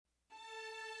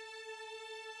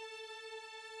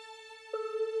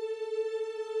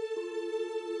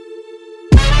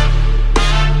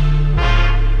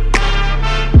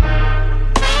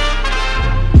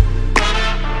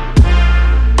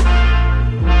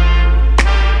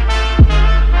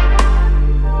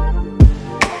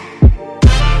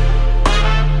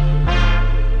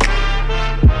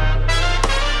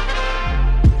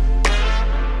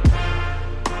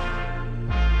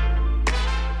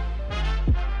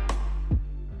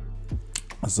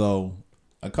So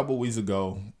a couple weeks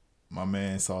ago, my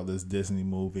man saw this Disney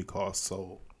movie called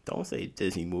Soul. Don't say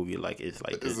Disney movie like it's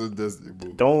like It's this. a Disney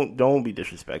movie. Don't be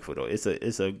disrespectful though. It's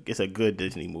a good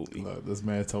Disney movie. Look, this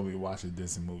man told me to watch a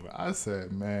Disney movie. I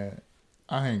said, man,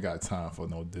 I ain't got time for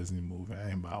no Disney movie. I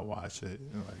ain't about to watch it.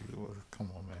 Like, well, come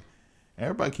on, man.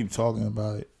 Everybody keep talking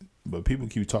about it, but people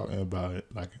keep talking about it.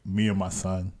 Like me and my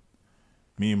son,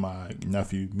 me and my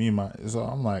nephew, So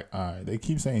I'm like, all right. They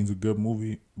keep saying it's a good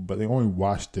movie, but they only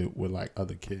watched it with like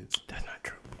other kids. That's not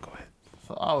true. Go ahead.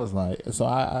 So I was like,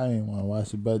 I didn't want to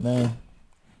watch it, but then,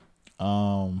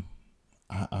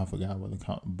 I forgot what it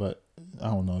called, but I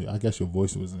don't know. I guess your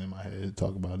voice was in my head.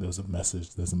 Talk about there's a message.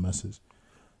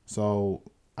 So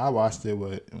I watched it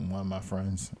with one of my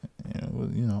friends, and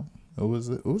it was,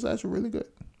 it was actually really good.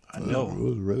 I know it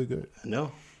was really good. I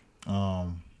know.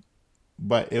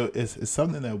 But it's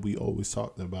something that we always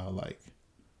talked about. Like,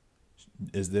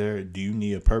 do you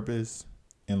need a purpose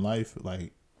in life?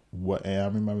 Like, what? And I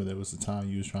remember there was a time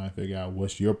you was trying to figure out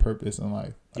what's your purpose in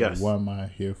life. Like, Yes. what am I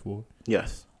here for?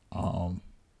 Yes.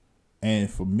 And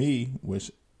for me,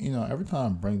 which, every time I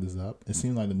bring this up, it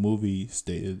seems like the movie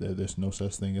stated that there's no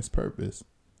such thing as purpose.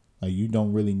 Like, you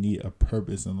don't really need a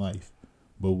purpose in life.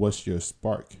 But what's your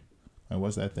spark? Like,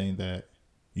 what's that thing that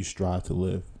you strive to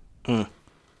live?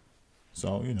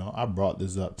 So, I brought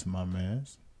this up to my man.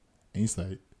 And he's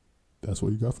like, that's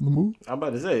what you got from the movie? I'm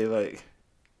about to say, like.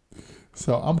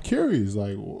 So I'm curious,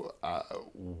 like,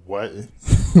 what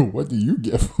what do you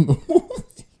get from the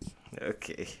movie?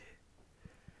 Okay.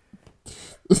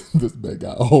 This man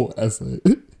got a whole essay.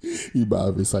 He about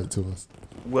to recite to us.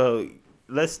 Well,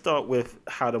 let's start with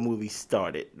how the movie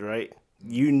started, right?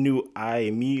 You knew I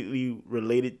immediately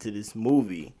related to this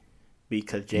movie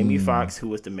because Jamie Foxx, who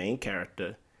was the main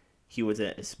character, he was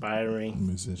an aspiring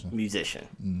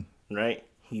musician, right?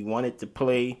 He wanted to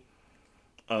play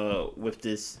with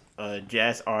this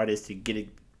jazz artist to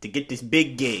get this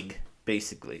big gig,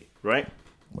 basically, right?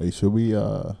 Wait, should we?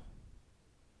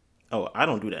 Oh, I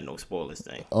don't do that no spoilers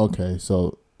thing. Okay,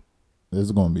 so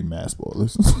there's gonna be mad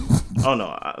spoilers. Oh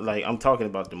no, I'm talking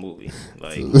about the movie.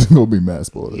 Like, So there's gonna be mad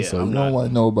spoilers. Yeah, so I'm you don't not- want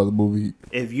to know about the movie.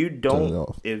 if you Turn it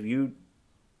off.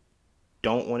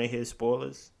 don't want to hear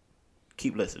spoilers,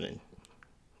 keep listening.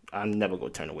 I'm never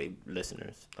gonna turn away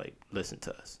listeners. Like, listen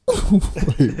to us.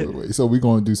 wait. So we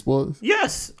gonna do spoilers?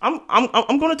 Yes, I'm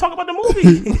gonna talk about the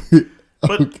movie.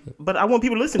 But I want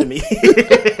people to listen to me.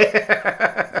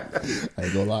 I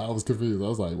ain't gonna lie, I was confused. I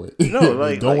was like, wait, No,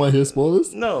 like- don't want to hear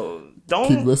spoilers? No, Keep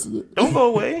don't listening.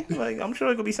 go away. Like, I'm sure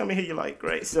it's gonna be something here you like,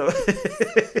 right? So,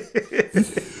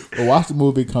 But watch the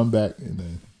movie, come back, and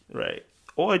then right.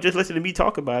 Or just listen to me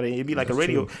talk about it. It'd be like That's a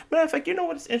radio. true. Matter of fact, you know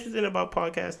what's interesting about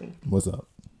podcasting? what's up?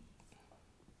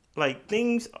 Like,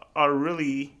 things are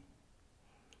really.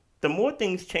 The more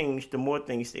things change, the more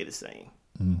things stay the same.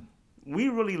 We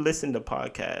really listen to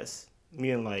podcasts.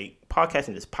 Meaning, like,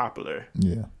 podcasting is popular.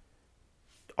 Yeah.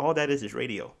 All that is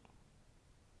radio.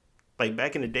 Like,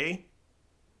 back in the day,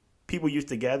 people used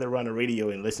to gather around the radio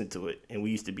and listen to it, and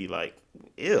we used to be like,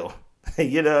 ew.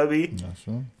 You know what I mean? That's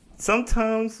right.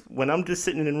 Sometimes when I'm just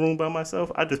sitting in the room by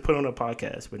myself, I just put on a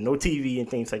podcast with no TV and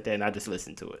things like that, and I just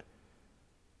listen to it.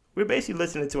 We're basically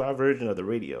listening to our version of the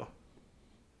radio.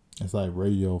 It's like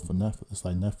radio for Netflix. It's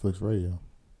like Netflix radio.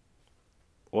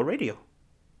 Or radio.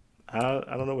 I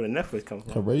don't know where the Netflix comes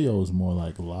The from. radio is more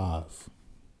like live.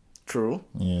 True.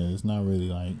 Yeah, it's not really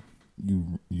like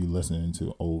you listening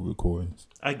to old recordings.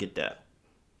 I get that.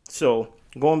 So,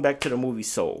 going back to the movie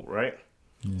Soul, right?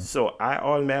 Yeah. So, I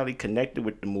automatically connected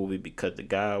with the movie because the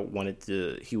guy wanted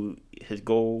to, his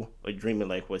goal or dream in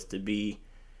life was to be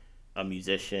a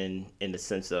musician in the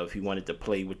sense of he wanted to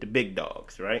play with the big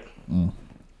dogs, right?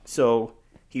 So,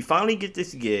 he finally gets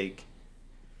this gig,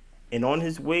 and on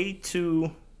his way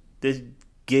to this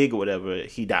gig or whatever,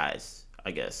 he dies,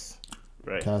 I guess.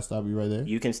 Right? Can I stop you right there?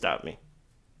 You can stop me.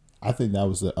 I think that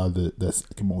was that's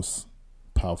the most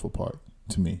powerful part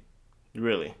to me.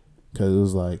 Really? Because it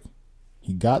was like,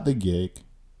 he got the gig,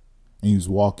 and he was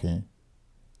walking,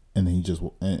 and then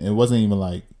and it wasn't even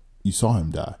like you saw him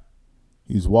die.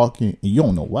 He was walking, and you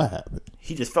don't know what happened.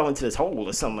 He just fell into this hole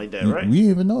or something like that, right? We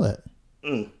didn't even know that.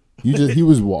 He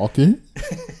was walking.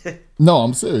 No,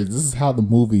 I'm serious. This is how the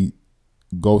movie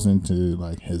goes into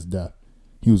like his death.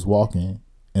 He was walking,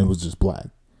 and it was just black.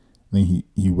 Then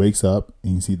he wakes up,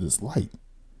 and you see this light,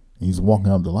 and he's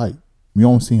walking up the light. We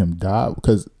don't see him die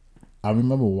because I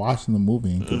remember watching the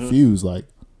movie and confused, like,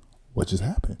 what just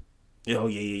happened? Oh,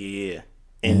 yeah.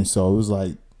 And so it was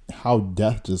like how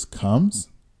death just comes,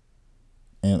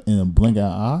 and in a blink of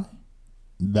an eye.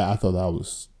 That I thought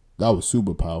that was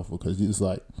super powerful because it's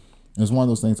like It's one of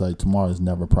those things like tomorrow is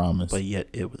never promised. But yet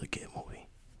it was a kid movie.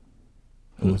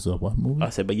 It was a what movie? I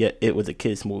said, but yet it was a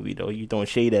kids movie though. You throwing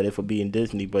shade at it for being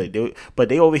Disney, but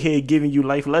they over here giving you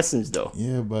life lessons though.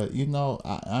 Yeah, but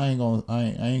I ain't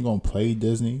gonna play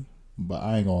Disney, but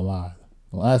I ain't gonna lie.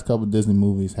 The last couple of Disney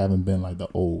movies haven't been like the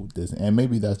old Disney, and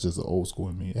maybe that's just the old school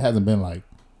in me. It hasn't been like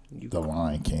The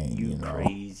Lion King. You know,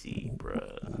 crazy,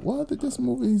 bruh. What did this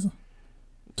movies?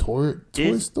 Toy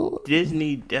Story.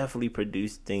 Disney definitely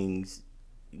produced things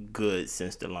good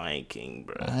since The Lion King,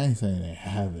 bruh. I ain't saying they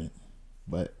haven't,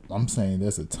 but I'm saying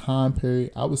there's a time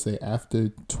period. I would say after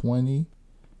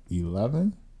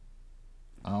 2011.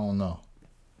 I don't know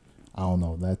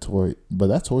that Toy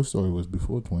Story was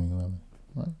before 2011,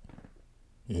 right?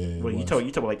 Yeah. What you talking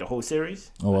about like the whole series?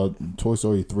 Oh, well, Toy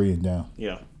Story 3 and down.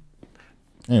 Yeah.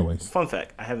 Anyways. Fun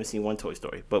fact, I haven't seen one Toy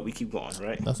Story, but we keep going,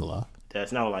 right? That's a lot.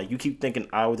 That's not like you keep thinking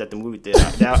I was at the movie theater.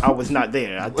 I was not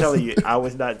there. I'm telling you, I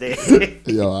was not there.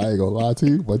 Yo, I ain't gonna lie to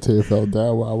you. My tear fell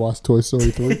down when I watched Toy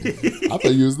Story 3. I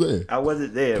thought you was there. I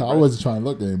wasn't there. I wasn't trying to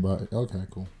look at anybody. Okay,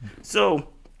 cool. So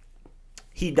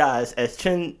he dies. As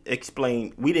Chen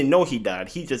explained, we didn't know he died.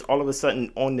 He just all of a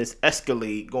sudden on this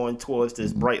escalade going towards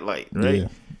this bright light, right? Yeah.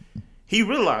 He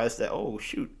realized that, oh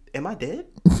shoot, am I dead?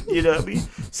 You know what I mean?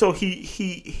 So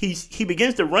he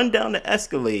begins to run down the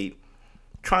escalade,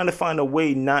 trying to find a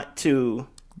way not to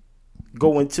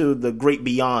go into the great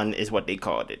beyond, is what they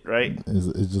called it, right?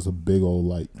 It's just a big old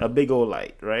light. A big old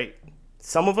light, right?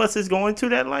 Some of us is going to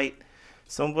that light.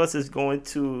 Some of us is going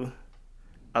to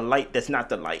a light that's not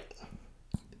the light.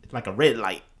 Like a red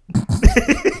light.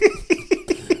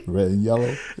 Red and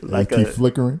yellow. Like keep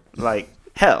flickering. Like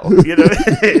hell, you know?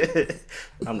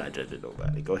 I'm not judging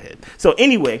nobody. Go ahead. So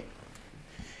anyway,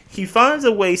 he finds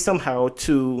a way somehow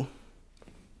to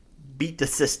beat the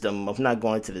system of not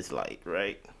going to this light,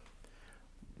 right?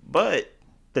 But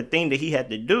the thing that he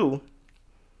had to do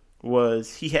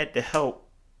was he had to help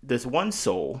this one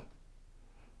soul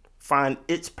find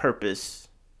its purpose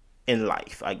in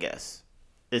life, I guess.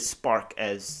 Its spark,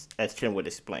 as Chen would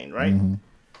explain, right? Mm-hmm.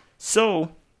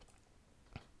 So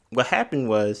what happened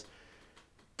was,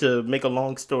 to make a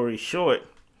long story short,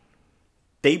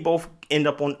 they both end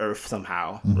up on Earth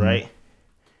somehow, mm-hmm. right?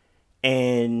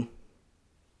 And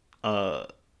the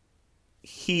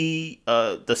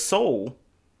soul,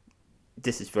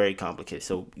 this is very complicated,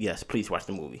 so yes, please watch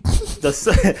the movie.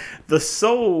 The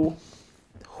soul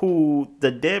who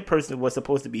the dead person was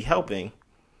supposed to be helping,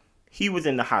 he was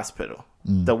in the hospital.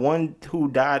 Mm. The one who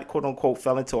died, quote unquote,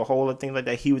 fell into a hole or thing like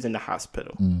that, he was in the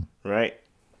hospital, right?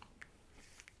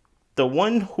 The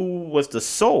one who was the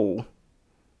soul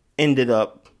ended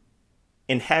up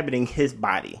inhabiting his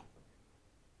body,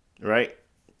 right?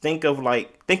 Think of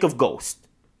Ghost.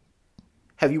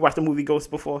 Have you watched the movie Ghost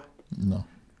before? No.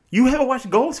 You haven't watched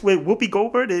Ghost with Whoopi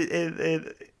Goldberg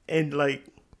and like,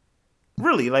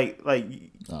 really, like I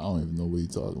don't even know what you're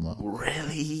talking about.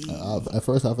 Really? At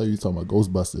first, I thought you were talking about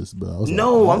Ghostbusters, but I was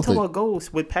no, I'm talking about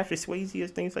Ghost with Patrick Swayze and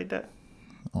things like that.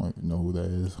 I don't even know who that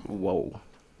is. Whoa.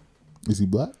 Is he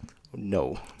black?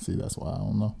 No. See, that's why I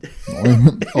don't know. I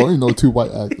only know two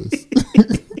white actors.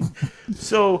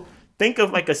 So think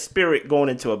of like a spirit going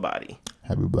into a body.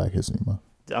 Happy Black History Month.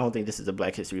 I don't think this is a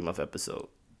Black History Month episode.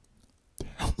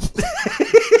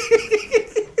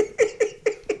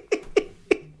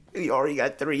 We already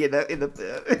got 3 in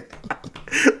the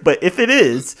But if it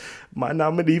is, my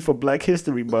nominee for Black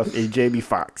History Month is Jamie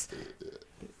Foxx.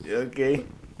 Okay?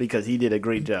 Because he did a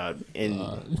great job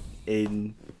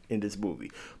in this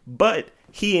movie. But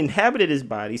he inhabited his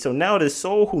body, so now the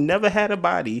soul who never had a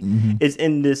body is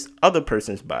in this other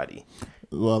person's body.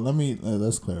 Well,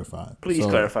 let's clarify. Please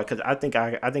clarify, because I think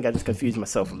I just confused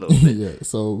myself a little bit. Yeah.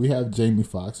 So we have Jamie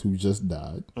Foxx, who just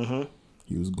died. Mm-hmm.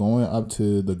 He was going up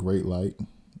to the great light,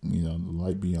 the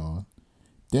light beyond.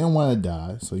 Didn't want to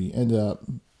die, so he ended up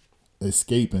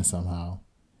escaping somehow,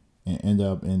 and ended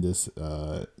up in this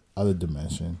other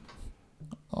dimension.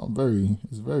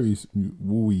 It's very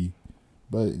wooey,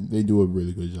 but they do a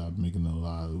really good job making a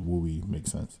lot of wooey make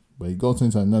sense. But he goes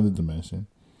into another dimension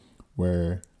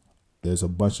where there's a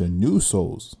bunch of new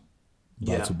souls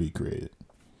about to be created.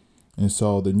 And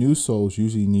so the new souls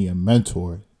usually need a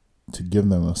mentor to give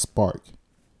them a spark.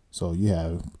 So you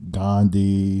have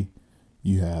Gandhi,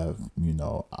 you have,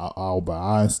 Albert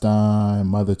Einstein,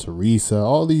 Mother Teresa,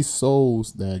 all these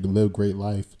souls that live great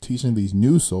life, teaching these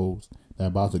new souls that are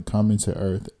about to come into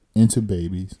Earth, into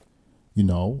babies,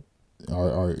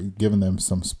 are giving them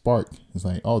some spark. It's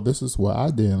like, oh, this is what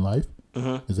I did in life.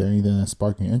 Mm-hmm. Is there anything that's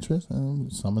sparking interest?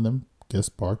 And some of them get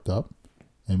sparked up.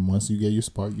 And once you get your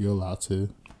spark, you're allowed to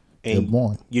get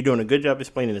born. You're doing a good job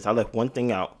explaining this. I left one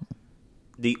thing out.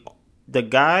 The the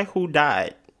guy who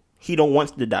died, he don't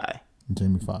want to die.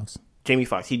 Jamie Foxx. Jamie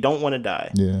Foxx, he don't want to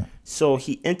die. Yeah. So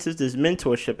he enters this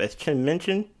mentorship, as Chen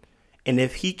mentioned, and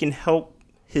if he can help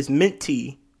his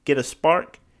mentee get a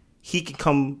spark, he can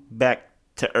come back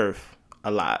to Earth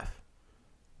alive.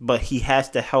 But he has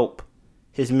to help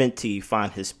his mentee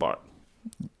find his spark.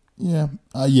 Yeah.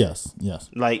 Yes.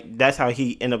 Like, that's how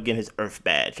he end up getting his Earth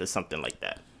badge or something like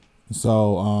that.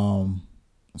 So,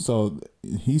 so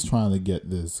he's trying to get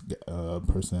this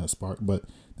person a spark, but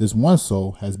this one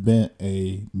soul has been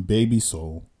a baby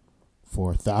soul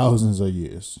for thousands of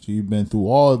years. She's been through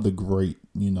all the great,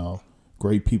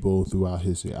 great people throughout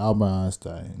history. Albert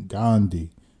Einstein,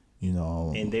 Gandhi,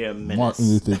 and they're a menace. Martin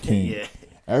Luther King. Yeah.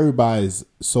 Everybody's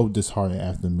so disheartened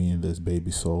after meeting this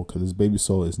baby soul because this baby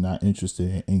soul is not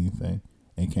interested in anything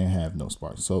and can't have no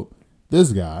spark. So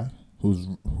this guy,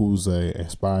 who's a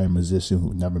aspiring musician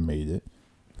who never made it,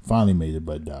 finally made it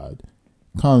but died,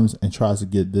 comes and tries to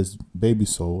get this baby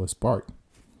soul a spark.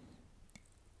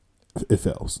 It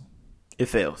fails.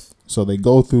 So they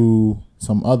go through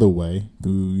some other way,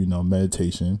 through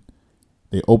meditation.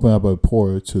 They open up a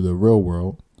portal to the real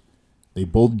world. They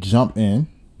both jump in,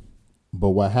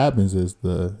 but what happens is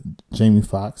the Jamie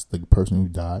Foxx, the person who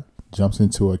died, jumps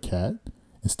into a cat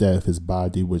instead of his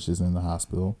body, which is in the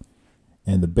hospital,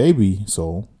 and the baby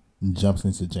soul jumps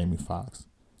into Jamie Foxx,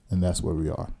 and that's where we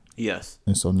are. Yes.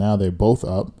 And so now they're both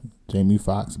up, Jamie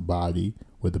Foxx body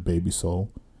with the baby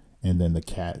soul, and then the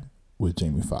cat with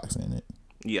Jamie Foxx in it.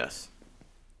 Yes.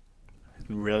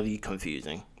 Really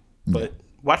confusing. But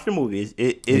watch the movie.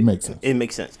 It makes sense. It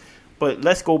makes sense. But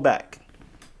let's go back.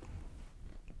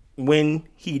 When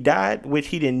he died, which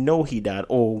he didn't know he died,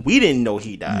 or we didn't know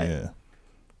he died. Yeah.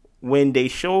 When they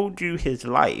showed you his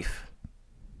life,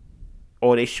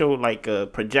 or they showed like a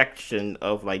projection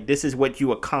of like, this is what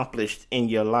you accomplished in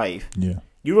your life. Yeah.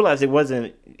 You realize he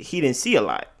didn't see a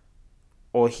lot.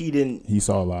 Or he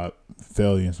saw a lot of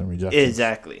failures and rejections.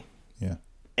 Exactly. Yeah.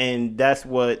 And that's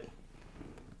what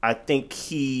I think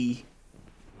he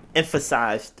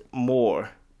emphasized more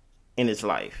in his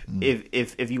life,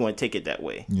 if you want to take it that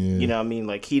way. Yeah. You know what I mean?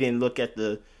 Like, he didn't look at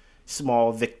the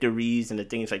small victories and the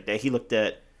things like that. He looked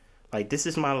at, like, this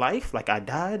is my life. Like, I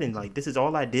died and, like, this is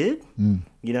all I did. You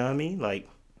know what I mean? Like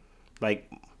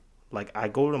I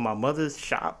go to my mother's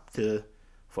shop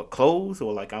for clothes,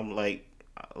 or like I'm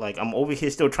over here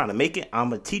still trying to make it.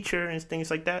 I'm a teacher and things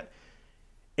like that.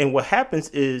 And what happens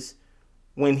is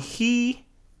when he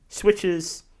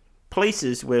switches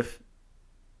places with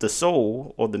the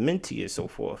soul or the mentee and so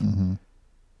forth,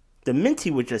 the mentee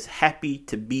was just happy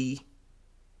to be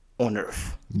on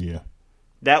Earth. Yeah.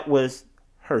 That was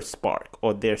her spark,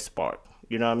 or their spark.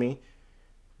 You know what I mean?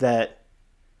 That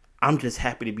I'm just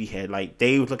happy to be here. Like,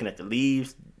 they was looking at the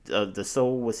leaves. The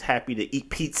soul was happy to eat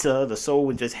pizza. The soul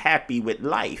was just happy with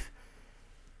life.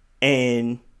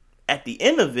 And at the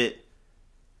end of it,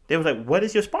 they was like, what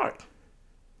is your spark?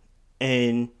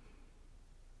 And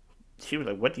she was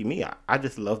like, what do you mean? I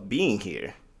just love being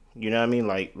here. You know what I mean?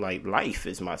 Like life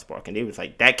is my spark. And they was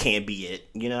like, that can't be it.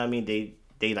 You know what I mean?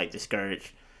 They like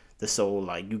discourage the soul,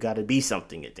 like, you got to be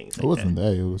something and things like that. It wasn't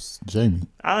that. It was Jamie.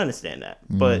 I understand that.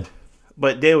 But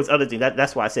there was other things.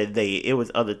 That's why I said it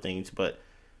was other things. But,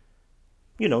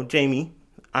 Jamie,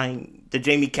 the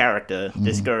Jamie character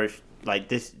discouraged, like,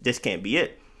 this can't be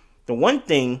it. The one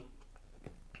thing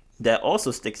that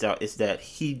also sticks out is that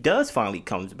he does finally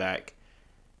comes back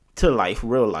to life,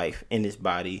 real life, in his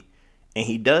body, and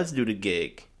he does do the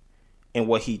gig. And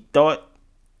what he thought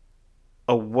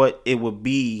of what it would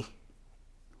be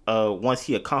once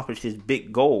he accomplished his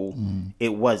big goal,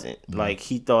 it wasn't. Like,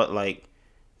 he thought, like,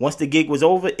 once the gig was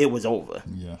over, it was over.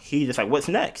 Yeah. He just like, what's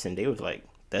next? And they was like,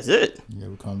 that's it. Yeah,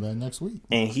 we'll come back next week.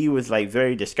 And he was like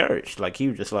very discouraged. Like, he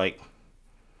was just like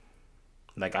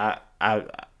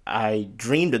I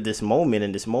dreamed of this moment,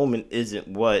 and this moment isn't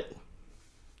what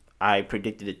I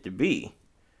predicted it to be.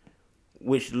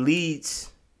 Which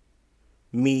leads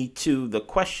me to the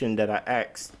question that I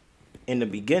asked in the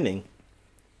beginning.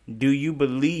 Do you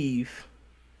believe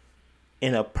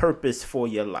in a purpose for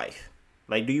your life?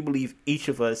 Like, do you believe each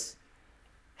of us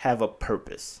have a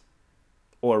purpose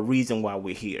or a reason why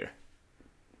we're here?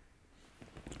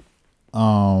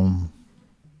 No.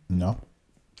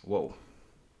 Whoa.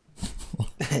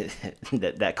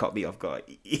 that caught me off guard.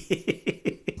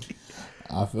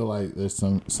 I feel like there's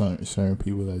some certain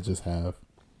people that just have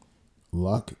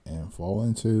luck and fall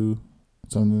into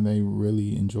something they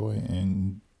really enjoy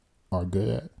and are good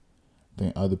at. I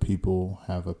think other people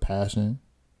have a passion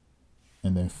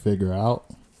and then figure out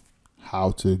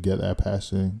how to get that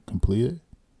passion completed.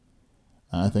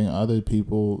 And I think other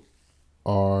people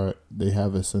they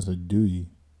have a sense of duty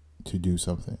to do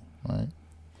something, right?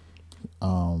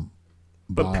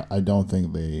 But I don't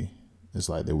think it's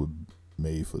like they were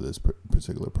made for this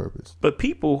particular purpose. But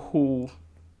people who,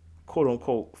 quote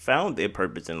unquote, found their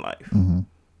purpose in life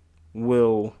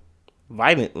will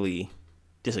violently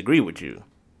disagree with you.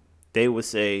 They would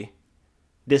say,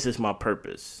 "This is my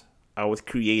purpose. I was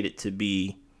created to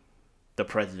be the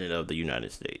president of the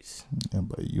United States." Yeah,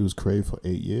 but you was created for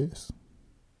 8 years.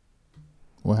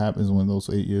 What happens when those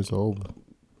 8 years are over?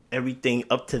 Everything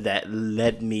up to that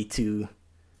led me to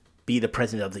be the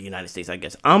president of the United States, I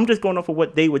guess. I'm just going off of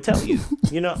what they would tell you.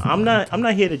 You know, I'm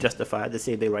not here to justify, to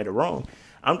say they're right or wrong.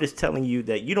 I'm just telling you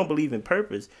that you don't believe in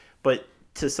purpose, but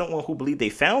to someone who believed they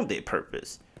found their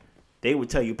purpose, they would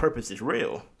tell you purpose is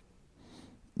real.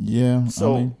 Yeah.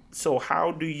 So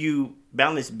how do you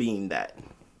balance being that?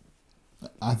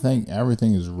 I think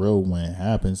everything is real when it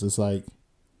happens. It's like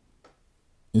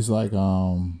I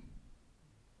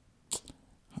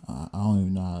don't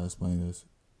even know how to explain this.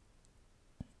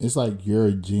 It's like you're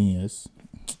a genius,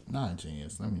 not a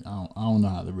genius. I mean, I don't know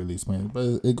how to really explain it,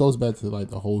 but it goes back to like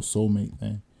the whole soulmate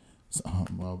thing. So,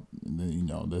 well, you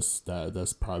know,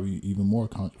 that's probably even more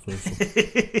controversial.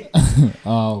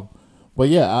 But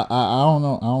yeah, I don't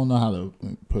know. I don't know how to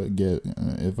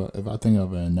if I think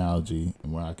of an analogy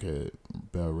where I could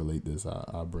better relate this,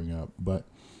 I'll bring up. But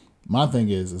my thing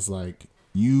is, it's like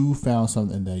you found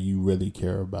something that you really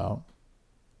care about.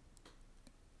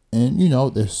 And, you know,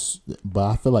 but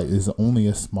I feel like there's only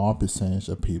a small percentage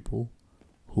of people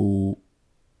who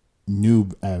knew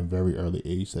at a very early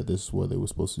age that this is what they were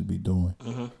supposed to be doing.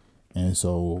 Mm-hmm. And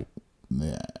so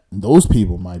those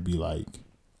people might be like,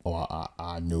 oh,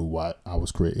 I knew what I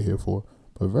was created here for.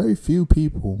 But very few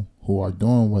people who are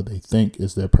doing what they think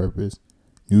is their purpose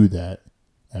knew that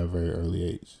at a very early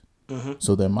age. Mm-hmm.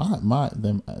 So then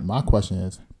my question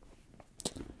is,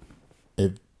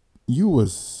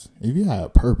 if you had a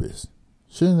purpose,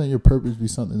 shouldn't that your purpose be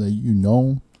something that you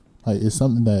know, like it's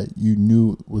something that you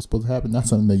knew was supposed to happen, not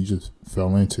something that you just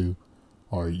fell into,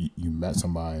 or you met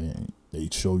somebody and they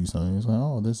showed you something. It's like,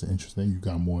 oh, this is interesting. You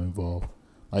got more involved.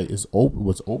 Like, was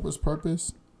Oprah's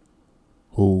purpose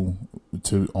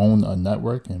to own a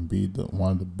network and be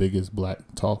one of the biggest black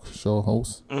talk show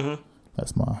hosts? Mm-hmm.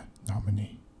 That's my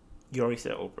nominee. You already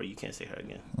said Oprah. You can't say her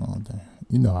again. Oh, damn.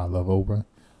 You know I love Oprah.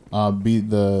 Be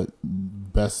the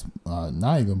best,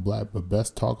 not even black, but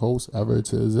best talk host ever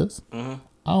to exist? Mm-hmm.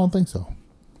 I don't think so.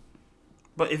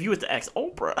 But if you was to ask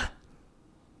Oprah,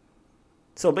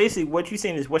 so basically what you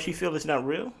saying is what she feel is not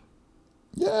real?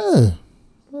 Yeah.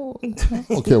 I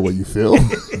don't care what you feel.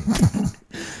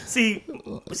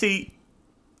 See,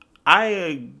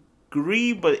 I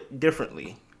agree, but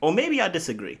differently. Or maybe I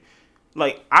disagree.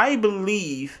 Like, I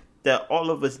believe that all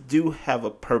of us do have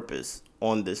a purpose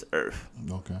on this earth.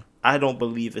 Okay. I don't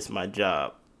believe it's my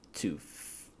job to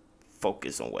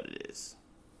focus on what it is.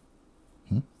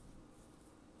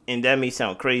 And that may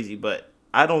sound crazy, but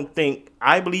I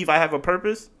believe I have a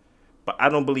purpose, but I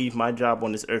don't believe my job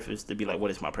on this earth is to be like,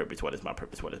 what is my purpose? What is my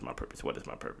purpose? What is my purpose? What is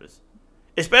my purpose?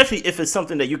 Especially if it's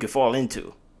something that you can fall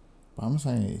into. But I'm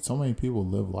saying so many people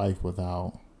live life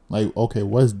without, like, okay,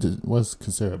 what's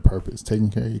considered purpose? Taking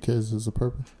care of your kids is a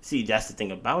purpose? See, that's the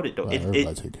thing about it, though.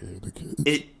 Everybody take care of the kids.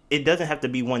 It doesn't have to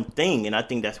be one thing, and I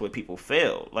think that's where people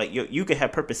fail. Like, you can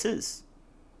have purposes.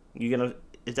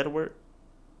 Is that a word?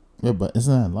 Yeah, but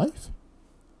isn't that life?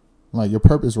 Like, your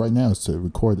purpose right now is to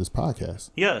record this podcast.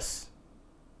 Yes.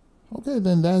 Okay,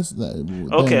 then that's that.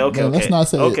 Okay. Let's not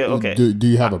say. Okay. Do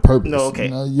you have a purpose? No. Okay.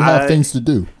 You have things to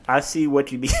do. I see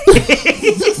what you mean.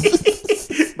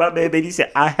 My man, he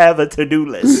said, "I have a to-do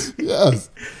list."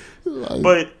 Yes.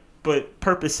 Like, but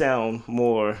purpose sound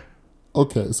more.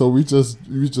 Okay, so we just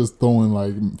throwing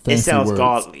like fancy words. It sounds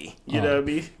godly. You know what I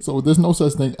mean? So there's no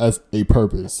such thing as a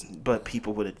purpose. But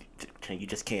people you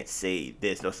just can't say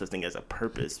there's no such thing as a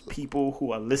purpose. People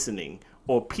who are listening,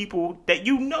 or people that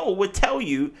you know, would tell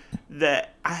you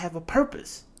that I have a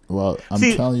purpose. Well, I'm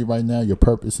telling you right now, your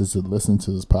purpose is to listen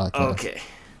to this podcast. Okay.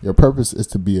 Your purpose is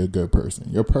to be a good person.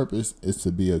 Your purpose is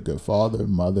to be a good father,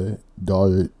 mother,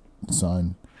 daughter,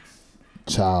 son,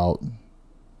 child,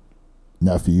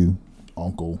 nephew,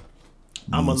 uncle.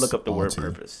 I'm going to look up the auntie.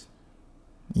 word purpose.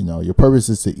 You know, your purpose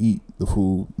is to eat the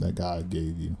food that God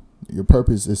gave you. Your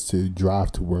purpose is to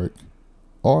drive to work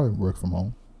or work from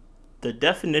home. The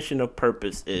definition of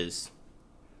purpose is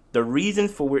the reason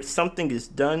for which something is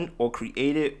done or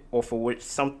created, or for which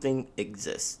something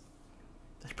exists.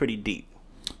 That's pretty deep.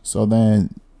 So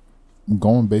then,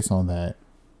 going based on that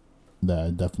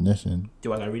definition.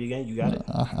 Do I gotta read it again? You got it?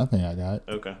 I think I got it.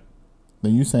 Okay.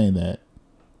 Then you're saying that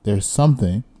there's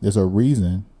a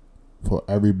reason for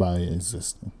everybody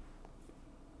existing.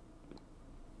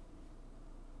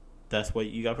 That's what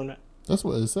you got from that? That's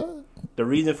what it said. The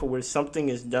reason for where something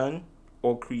is done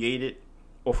or created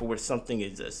or for where something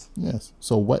exists. Yes.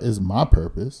 So what is my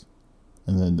purpose?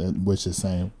 And then which is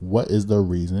saying, what is the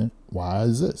reason why I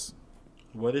exist?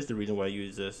 What is the reason why you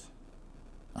exist?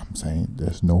 I'm saying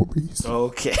there's no reason.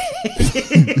 Okay.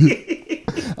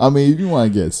 I mean, if you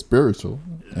want to get spiritual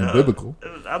and biblical,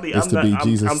 it's to be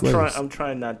Jesus' slaves. I'm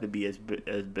trying not to be as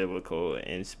biblical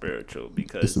and spiritual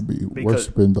because it's to be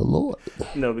worshiping the Lord.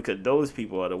 No, because those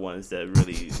people are the ones that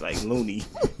really like loony.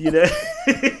 You know.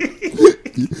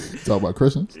 Talk about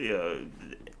Christians. Yeah.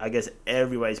 I guess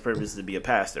everybody's purpose is to be a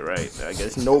pastor, right? I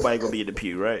guess nobody gonna be in the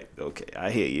pew, right? Okay, I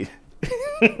hear you.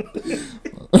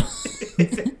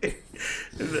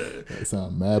 That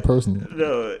sounds mad personal.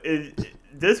 No,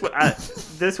 this what I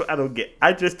don't get.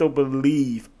 I just don't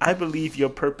believe. I believe your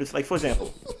purpose. Like for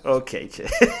example, okay,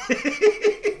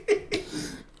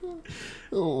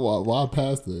 why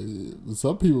pastor?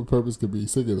 Some people's purpose could be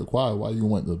singing the choir. Why you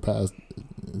want the pastor?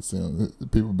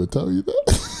 People been telling you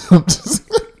that. I'm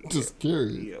just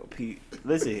curious. Yo,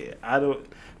 listen here. I don't.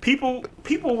 People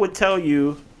would tell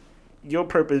you your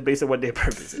purpose based on what their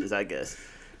purpose is. I guess.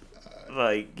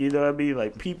 Like, you know what I mean?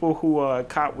 Like, people who are a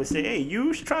cop would say, hey,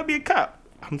 you should try to be a cop.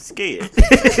 I'm scared.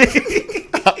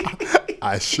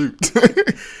 I shoot.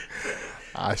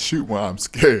 I shoot when I'm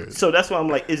scared. So that's why I'm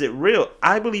like, is it real?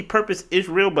 I believe purpose is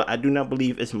real, but I do not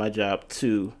believe it's my job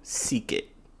to seek it.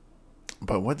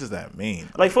 But what does that mean?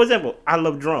 Like, for example, I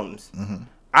love drums. Mm-hmm.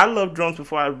 I loved drums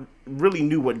before I really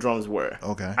knew what drums were.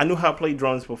 Okay. I knew how to play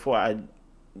drums before I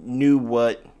knew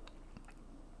what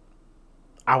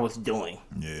I was doing.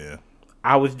 Yeah.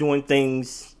 I was doing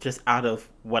things just out of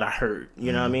what I heard.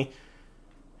 You know what I mean?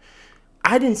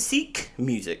 I didn't seek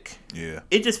music. Yeah.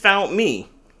 It just found me.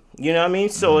 You know what I mean?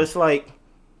 So it's like,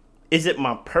 is it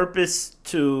my purpose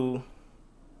to...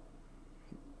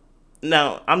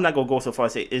 Now, I'm not going to go so far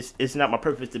as say it's not my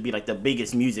purpose to be like the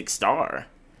biggest music star.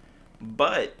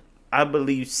 But I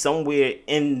believe somewhere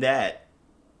in that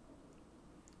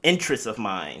interest of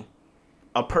mine,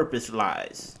 a purpose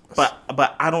lies.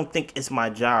 But I don't think it's my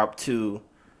job to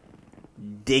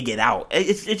dig it out.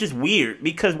 It's just weird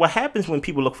because what happens when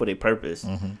people look for their purpose,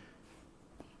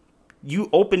 you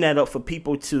open that up for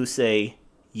people to say,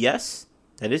 yes,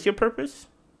 that is your purpose,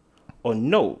 or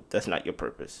no, that's not your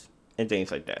purpose, and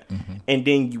things like that. And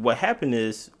then what happens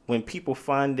is when people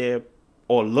find their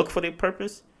or look for their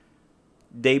purpose,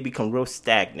 they become real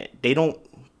stagnant. They don't.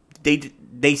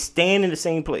 They stand in the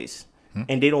same place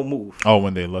and they don't move. Oh,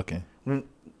 when they're looking.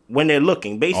 When they're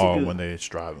looking, basically. Or when they're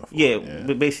striving for it.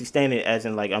 But basically standing as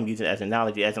in like, I'm using it as an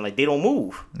analogy, as in like they don't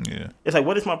move. Yeah. It's like,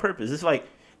 what is my purpose? It's like,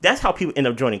 that's how people end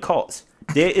up joining cults.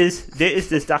 There is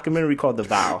this documentary called The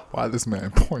Vow. Why this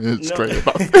man pointed straight at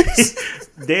my face?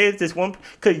 There's this one,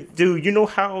 cause dude, you know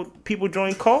how people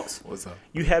join cults? What's up?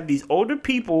 You have these older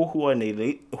people who are in their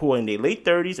late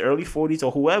 30s, early 40s,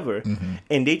 or whoever,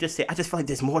 and they just say, I just feel like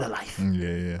there's more to life.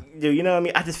 Yeah. Dude, you know what I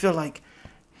mean? I just feel like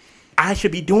I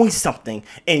should be doing something.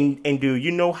 And dude,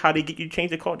 you know how they get you to change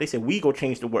the cult? They say, we go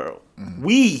change the world.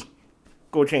 We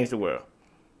go change the world.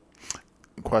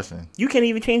 Question. You can't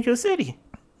even change your city.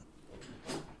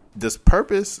 Does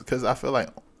purpose, because I feel like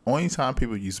only time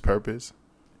people use purpose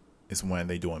is when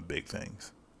they doing big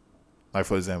things. Like,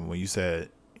 for example, when you said,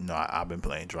 I've been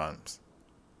playing drums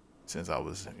since I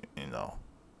was,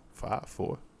 5,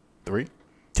 4, 3,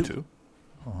 2.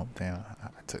 Oh, damn.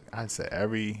 I said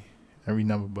every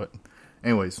number, but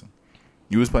anyways,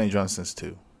 you was playing drums since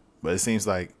 2. But it seems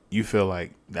like you feel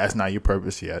like that's not your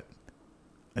purpose yet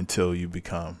until you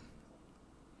become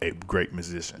a great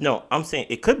musician. No, I'm saying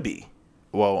it could be.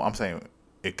 Well, I'm saying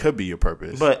it could be your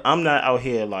purpose. But I'm not out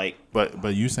here like...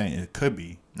 But you saying it could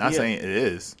be. Not saying it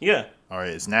is. Yeah. Or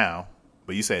it's now.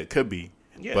 But you say it could be.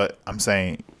 Yeah. But I'm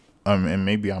saying, and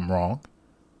maybe I'm wrong,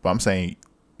 but I'm saying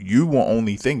you will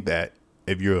only think that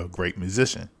if you're a great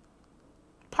musician.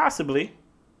 Possibly.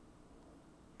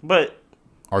 But...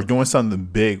 Or doing something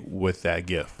big with that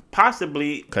gift.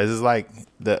 Possibly. Because it's like,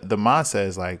 the mindset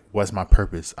is like, what's my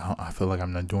purpose? I feel like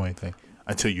I'm not doing anything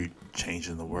until you're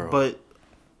changing the world. But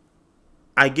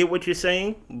I get what you're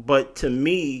saying, but to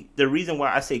me, the reason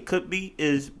why I say could be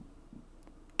is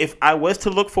if I was to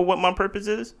look for what my purpose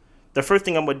is, the first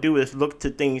thing I'm going to do is look to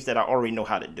things that I already know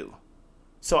how to do.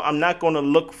 So I'm not going to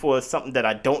look for something that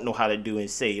I don't know how to do and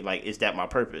say, like, is that my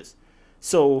purpose?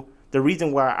 So the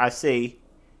reason why I say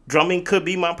drumming could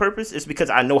be my purpose is because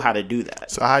I know how to do that.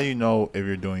 So how you know if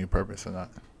you're doing your purpose or not?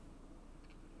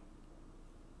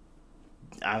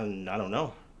 I don't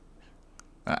know.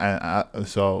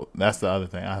 So that's the other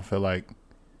thing. I feel like,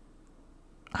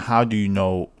 how do you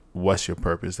know what's your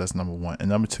purpose? That's number one. And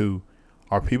number two,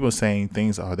 are people saying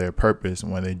things are their purpose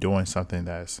when they're doing something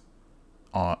that's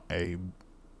on a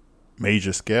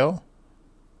major scale,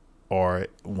 or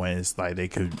when it's like they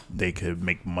could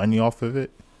make money off of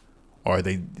it, or are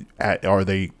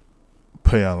they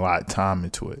putting a lot of time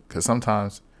into it? Because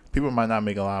sometimes people might not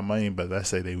make a lot of money, but let's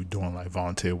say they were doing like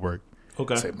volunteer work.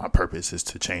 Okay. Say my purpose is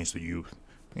to change the youth.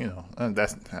 You know, and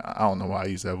that's, I don't know why I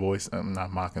use that voice. I'm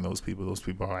not mocking those people. Those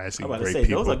people are actually great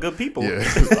people. Those are good people. Yeah,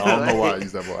 I don't know why I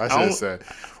use that voice. I should have said,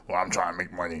 "Well, I'm trying to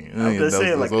make money." I'm just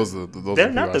saying, like, those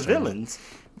they're not the villains.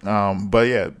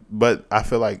 But I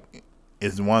feel like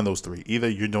it's one of those three. Either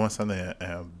you're doing something in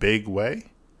a big way,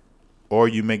 or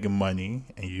you're making money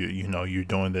and you're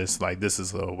doing this like this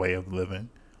is a way of living,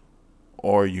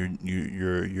 or you're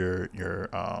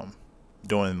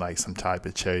doing like some type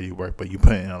of charity work, but you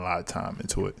putting in a lot of time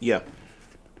into it. Yeah.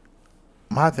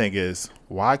 My thing is,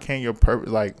 why can't your purpose,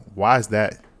 like, why is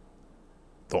that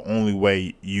the only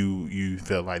way you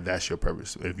feel like that's your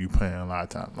purpose if you put in a lot of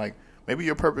time? Like, maybe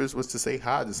your purpose was to say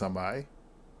hi to somebody.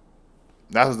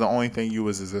 That was the only thing you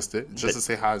was existed, just to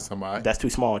say hi to somebody. That's too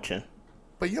small, Chin.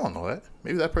 But you don't know that.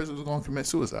 Maybe that person was going to commit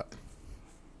suicide.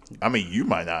 I mean, you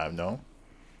might not have known.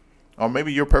 Or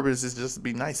maybe your purpose is just to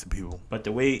be nice to people. But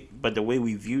the way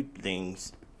we view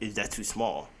things is that too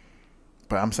small.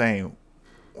 But I'm saying,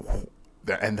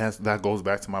 that goes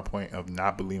back to my point of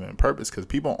not believing in purpose, because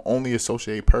people only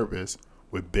associate purpose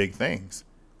with big things,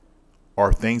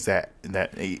 or things that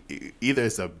either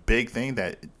it's a big thing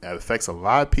that affects a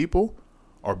lot of people,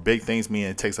 or big things meaning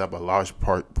it takes up a large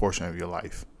portion of your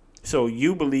life. So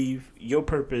you believe your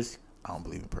purpose? I don't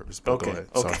believe in purpose. But okay.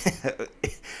 Go ahead. Okay.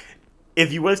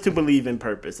 If you was to believe in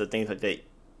purpose or things like that,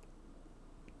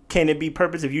 can it be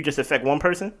purpose if you just affect one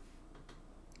person?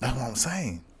 That's what I'm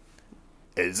saying.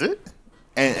 Is it?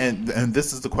 And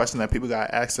this is the question that people got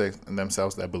to ask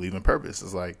themselves that believe in purpose.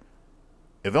 It's like,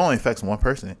 if it only affects one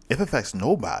person, if it affects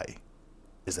nobody,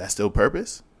 is that still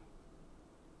purpose?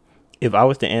 If I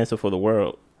was to answer for the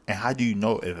world. And how do you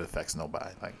know if it affects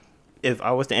nobody? Like, if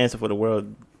I was to answer for the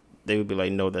world, they would be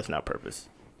like, no, that's not purpose.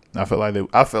 I feel like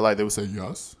they would say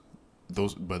yes.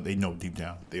 But they know deep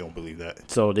down they don't believe that.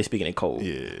 So they're speaking in code.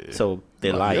 Yeah. So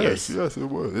they're liars. Yes, it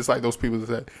was. It's like those people that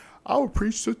say, I would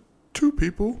preach to 2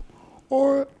 people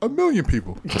or 1,000,000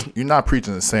 people. You're not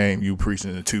preaching the same. You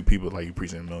preaching to 2 people like you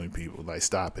preaching to 1,000,000 people. Like,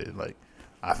 stop it. Like,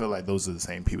 I feel like those are the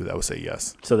same people that would say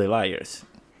yes. So they're liars.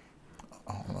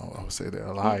 I don't know. I would say they're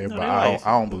a liar, but I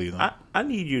don't believe them. I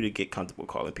need you to get comfortable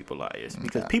calling people liars,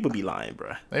 because people be lying,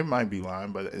 bruh. They might be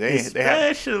lying, but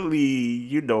especially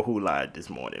you know who lied this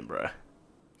morning, bruh.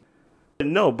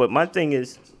 No, but my thing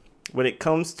is, when it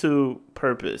comes to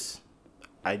purpose,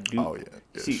 I do. Oh yeah,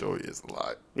 see, sure is a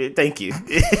lot. Yeah, thank you.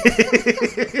 Yeah,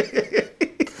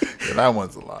 that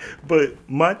one's a lot. But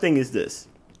my thing is this: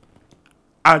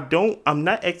 I'm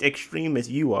not as extreme as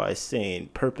you are, as saying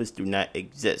purpose do not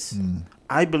exist.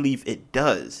 I believe it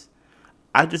does.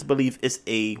 I just believe it's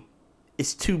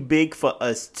too big for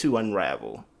us to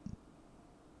unravel.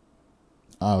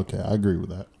 Oh, okay, I agree with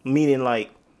that. Meaning,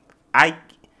 like, I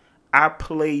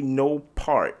play no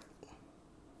part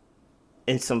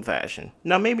in some fashion.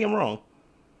 Now, maybe I'm wrong.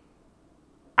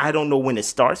 I don't know when it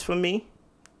starts for me.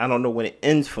 I don't know when it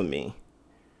ends for me.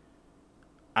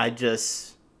 I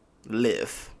just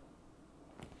live.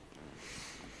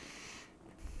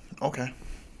 Okay.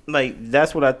 Like,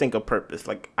 that's what I think of purpose.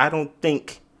 Like, I don't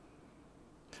think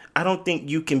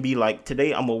you can be like,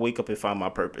 today I'm gonna wake up and find my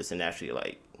purpose, and actually,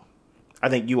 like, I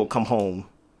think you will come home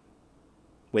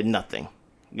with nothing.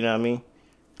 You know what I mean?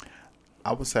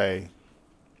 I would say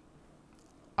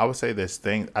this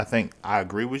thing. I think I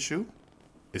agree with you.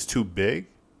 It's too big,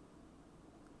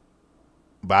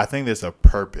 but I think there's a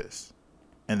purpose,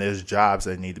 and there's jobs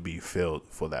that need to be filled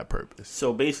for that purpose.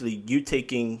 So basically, you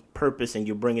taking purpose and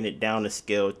you're bringing it down a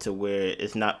scale to where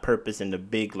it's not purpose in the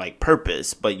big, like,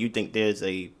 purpose, but you think there's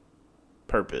a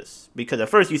purpose. Because at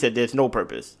first you said there's no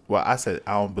purpose. Well, I said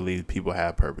I don't believe people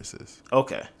have purposes.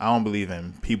 Okay. I don't believe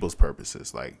in people's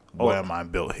purposes. Like, what am I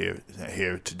built here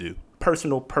to do?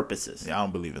 Personal purposes. Yeah, I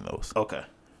don't believe in those. Okay.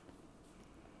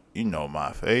 You know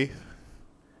my faith.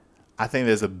 I think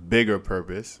there's a bigger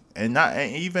purpose, and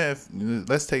even if,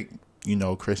 let's take,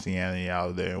 Christianity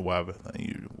out there and whatever.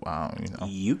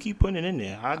 You keep putting it in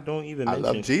there. I don't even mention. I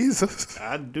love Jesus.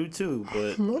 I do too,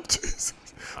 but I love Jesus.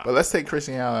 But let's take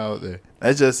Christianity out there.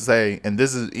 Let's just say, and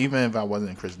this is, even if I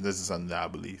wasn't a Christian, this is something that I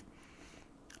believe.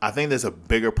 I think there's a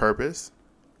bigger purpose,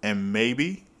 and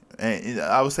maybe, and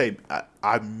I would say,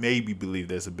 I maybe believe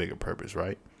there's a bigger purpose,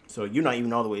 right? So you're not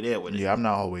even all the way there with it. Yeah, I'm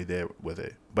not all the way there with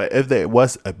it. But if there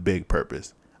was a big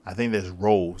purpose, I think there's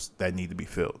roles that need to be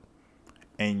filled.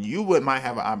 And you might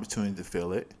have an opportunity to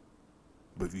fill it.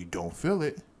 But if you don't feel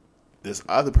it, this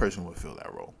other person will fill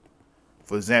that role.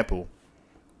 For example,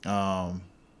 I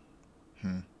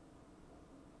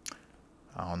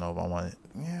don't know if I want it.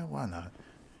 Yeah, why not?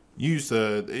 It used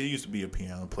to be a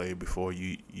piano player before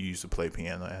you used to play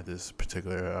piano at this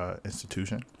particular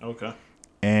institution. Okay.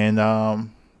 And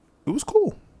it was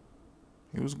cool.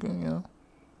 It was good,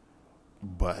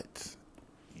 But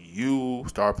you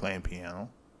started playing piano,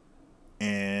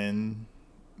 and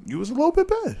you was a little bit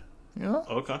better,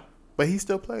 Okay. But he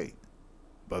still played.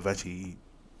 But eventually he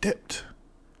dipped.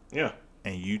 Yeah.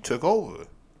 And you took over.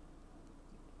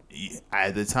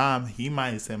 At the time, he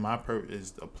might have said, my purpose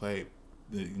is to play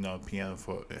piano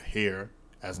for here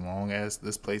as long as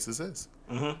this place exists.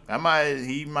 Mm-hmm.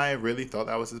 He might really thought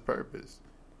that was his purpose.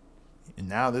 And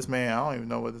now this man, I don't even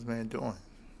know what this man doing.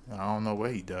 I don't know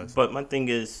what he does. But my thing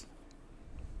is,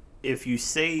 if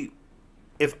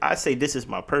I say this is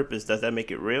my purpose, does that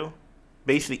make it real?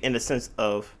 Basically, in the sense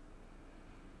of,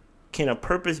 can a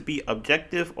purpose be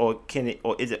objective, or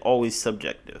is it always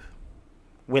subjective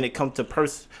when it comes to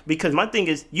Because my thing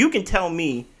is, you can tell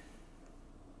me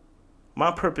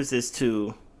my purpose is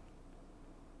to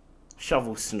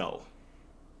shovel snow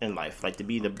in life, like to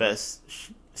be the best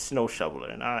snow shoveler,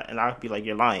 and I'd be like,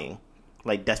 you're lying,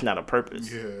 like that's not a purpose.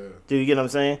 Yeah. Do you get what I'm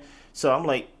saying? So I'm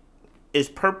like, is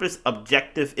purpose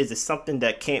objective? Is it something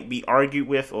that can't be argued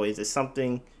with, or is it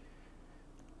something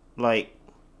like,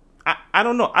 I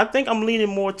don't know. I think I'm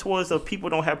leaning more towards people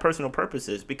don't have personal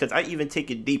purposes, because I even take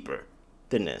it deeper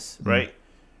than this, right?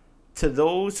 To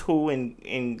those who,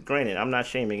 and granted, I'm not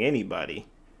shaming anybody,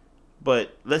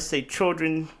 but let's say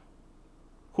children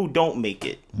who don't make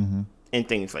it and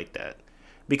things like that.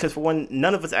 Because for one,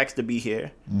 none of us asked to be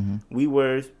here. We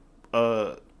was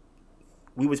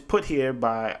put here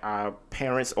by our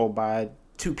parents or by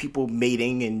two people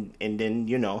mating, and then,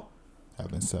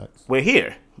 having sex. we're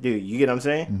here. Dude, you get what I'm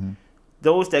saying?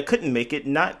 Those that couldn't make it,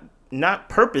 not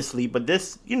purposely, but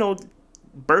this,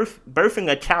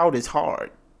 birthing a child is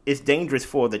hard. It's dangerous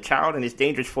for the child, and it's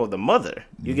dangerous for the mother.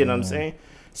 You get what I'm saying?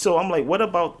 So I'm like, what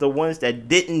about the ones that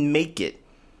didn't make it?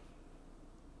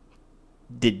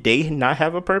 Did they not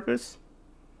have a purpose?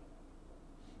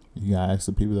 You gotta ask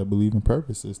the people that believe in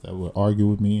purposes that would argue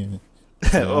with me, and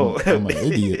I'm an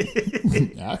idiot.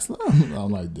 Ask them. I'm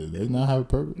like, did they not have a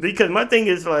purpose? Because my thing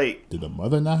is like, did the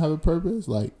mother not have a purpose?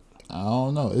 Like, I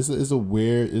don't know. It's a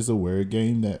weird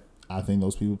game that I think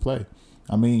those people play.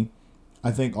 I mean,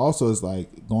 I think also it's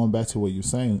like, going back to what you're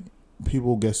saying,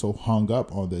 people get so hung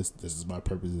up on this is my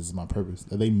purpose, this is my purpose,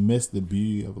 that they miss the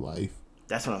beauty of life.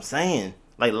 that's what I'm saying.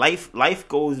 Like life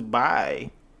goes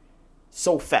by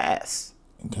so fast.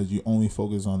 Because you only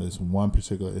focus on this one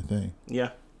particular thing.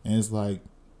 Yeah. And it's like,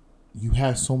 you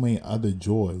have so many other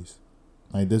joys.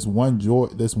 Like, this one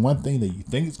thing that you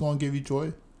think is going to give you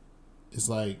joy. It's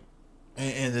like,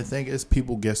 and the thing is,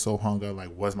 people get so hung up, like,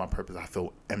 what's my purpose? I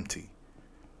feel empty.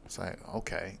 It's like,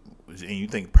 okay. And you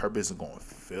think purpose is going to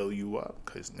fill you up?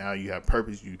 Because now you have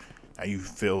purpose. Now you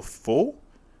feel full.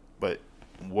 But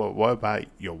what about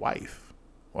your wife?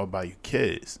 What about your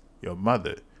kids? Your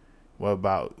mother? What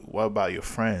about your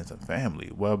friends and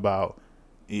family? What about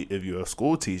if you're a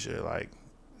school teacher? Like,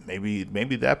 maybe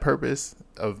that purpose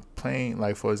of playing,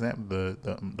 like, for example,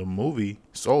 the movie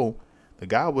Soul, the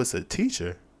guy was a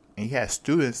teacher and he had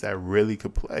students that really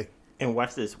could play. And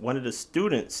watch this. One of the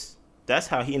students, that's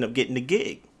how he ended up getting the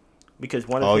gig, because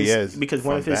one of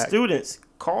his students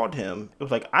called him. It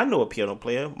was like, I know a piano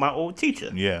player, my old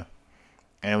teacher. Yeah,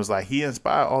 and it was like he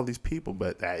inspired all these people,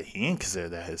 but that he didn't consider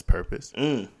that his purpose.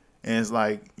 And it's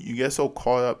like, you get so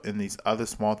caught up in these other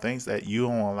small things that you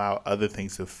don't allow other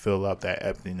things to fill up that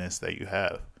emptiness that you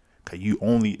have. Cause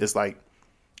it's like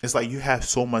you have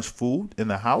so much food in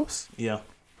the house. Yeah.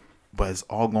 But it's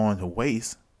all going to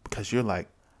waste because you're like,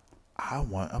 I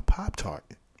want a Pop-Tart.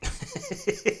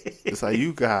 It's like,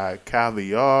 you got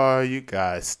caviar, you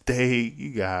got steak,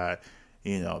 you got,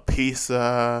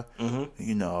 pizza,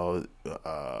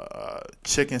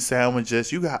 chicken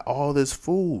sandwiches. You got all this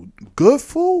food, good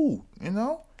food,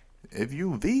 If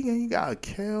you vegan, you got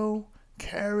kale,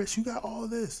 carrots, you got all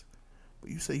this.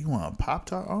 But you say you want a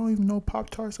Pop-Tart? I don't even know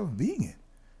Pop-Tarts are vegan.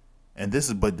 And this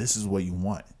is what you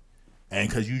want. And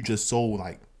because you just so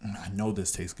like, I know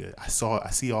this tastes good. I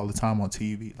see all the time on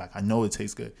TV. Like, I know it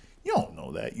tastes good. You don't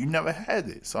know that. You never had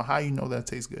it. So how you know that it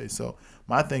tastes good? So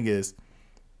my thing is,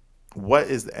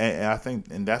 and I think,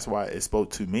 and that's why it spoke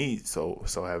to me so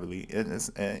heavily. And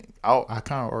I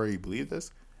kind of already believe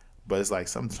this, but it's like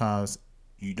sometimes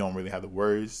you don't really have the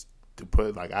words to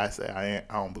put. Like I say,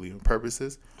 I don't believe in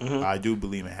purposes. But I do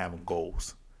believe in having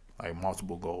goals, like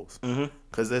multiple goals.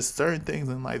 Because there's certain things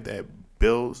in life that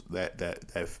builds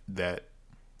that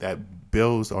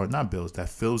builds or not builds, that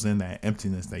fills in that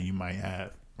emptiness that you might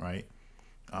have, right?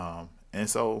 And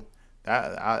so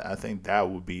I think that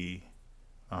would be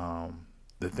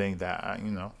the thing that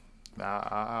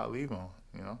I'll leave on,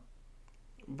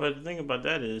 But the thing about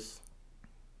that is,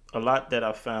 a lot that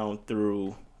I found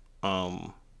through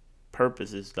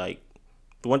purpose is like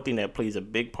the one thing that plays a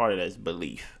big part of that is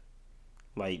belief.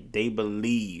 Like they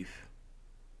believe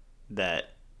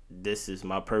that this is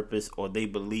my purpose, or they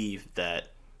believe that,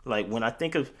 like, when I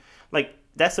think of, like,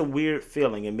 that's a weird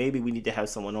feeling, and maybe we need to have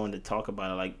someone on to talk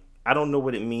about it. Like, I don't know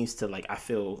what it means to, like, I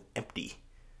feel empty.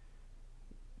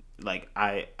 Like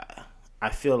I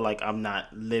feel like I'm not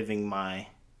living my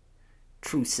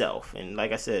true self. And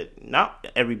like I said, not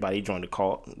everybody joined the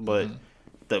cult, but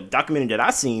the documentary that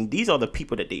I seen, these are the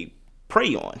people that they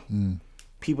prey on.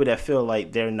 People that feel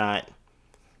like they're not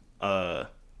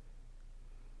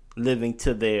living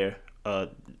to their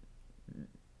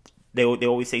they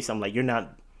always say something like you're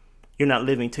not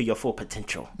living to your full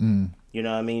potential. You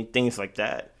know what I mean? Things like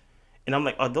that. And I'm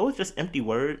like, are those just empty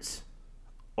words?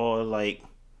 Or like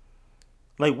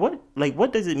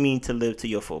what does it mean to live to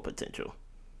your full potential?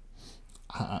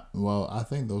 Well, I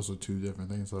think those are two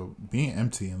different things. So being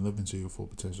empty and living to your full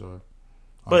potential.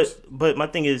 But my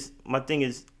thing is,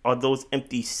 are those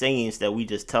empty sayings that we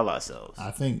just tell ourselves?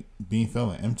 I think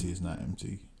feeling empty is not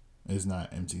empty. It's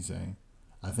not empty saying.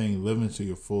 I think living to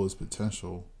your fullest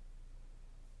potential.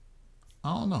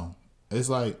 I don't know. It's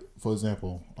like, for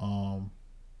example,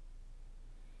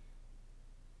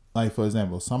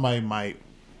 somebody might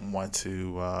want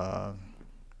to.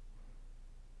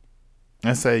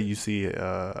 Let's say you see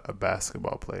a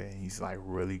basketball player and he's like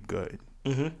really good,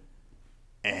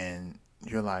 and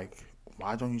you're like,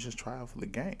 why don't you just try out for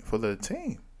the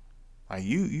team? Like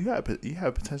you have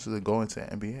potential to go into the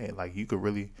NBA. Like you could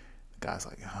really. The guy's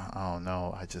like, I don't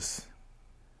know.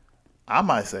 I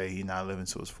might say he's not living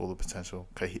to his full potential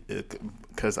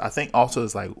because I think also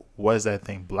it's like, what is that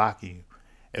thing blocking you?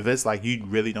 If it's like you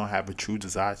really don't have a true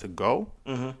desire to go,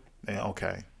 then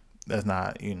okay. That's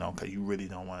not, because you really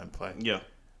don't want to play. Yeah.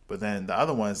 But then the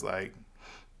other one's like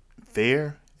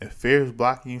fear. If fear is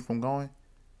blocking you from going,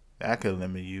 that could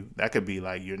limit you. That could be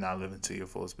like you're not living to your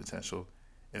fullest potential.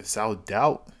 If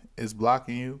self-doubt is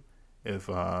blocking you, if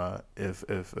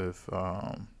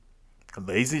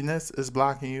laziness is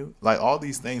blocking you, like all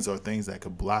these things are things that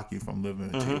could block you from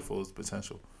living to your fullest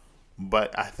potential.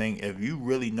 But I think if you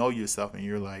really know yourself and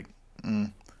you're like,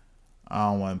 I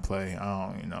don't want to play.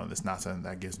 That's not something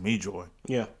that gives me joy.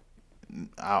 Yeah.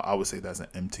 I would say that's an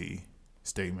empty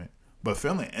statement. But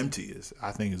feeling empty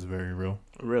I think is very real.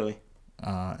 Really?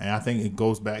 And I think it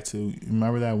goes back to,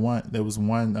 remember there was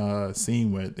one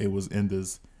scene where it was in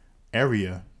this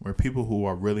area where people who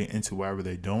are really into whatever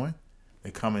they're doing,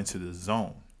 they come into the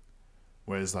zone.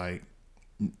 Where it's like,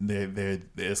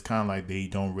 it's kind of like they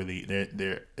don't really,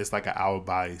 it's like an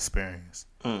out-of-body experience.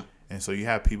 And so you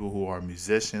have people who are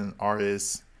musicians,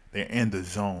 artists, they're in the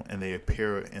zone and they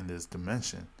appear in this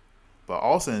dimension. But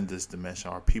also in this dimension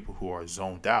are people who are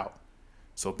zoned out.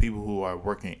 So people who are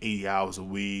working 80 hours a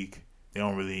week, they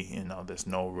don't really, there's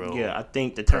no real Yeah, I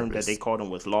think the term purpose. that they called them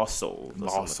was lost souls.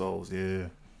 Lost souls, yeah.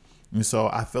 And so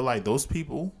I feel like those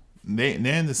people, they're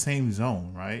in the same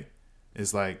zone, right?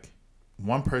 It's like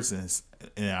one person is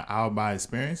in an out-of-body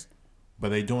experience, but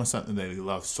they're doing something that they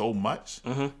love so much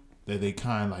that they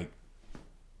kind of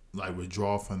like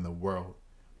withdraw from the world.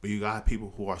 But you got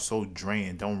people who are so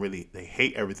drained, they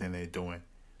hate everything they're doing,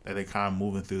 that they kind of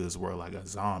moving through this world like a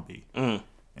zombie.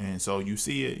 And so you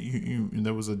see it.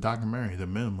 There was a documentary, the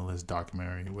Minimalist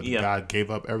documentary, where the guy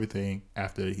gave up everything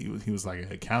after he was like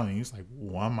an accountant. He was like,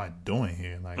 "What am I doing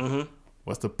here? Like,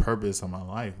 what's the purpose of my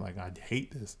life? Like, I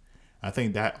hate this." I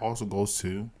think that also goes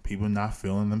to people not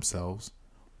feeling themselves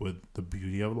with the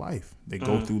beauty of life. They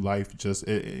go through life just,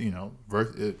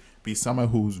 be someone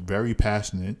who's very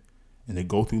passionate, and they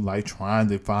go through life trying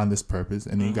to find this purpose.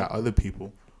 And then you got other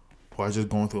people who are just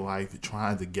going through life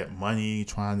trying to get money,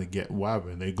 trying to get whatever.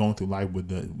 And they're going through life with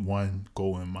the one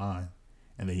goal in mind,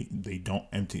 and they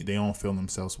don't fill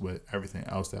themselves with everything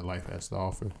else that life has to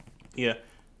offer. Yeah.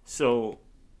 So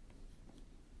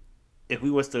if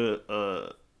we was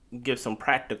to give some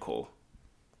practical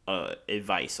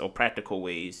advice or practical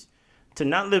ways to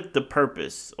not live the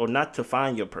purpose or not to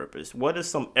find your purpose, what are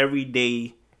some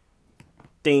everyday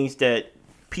things that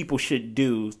people should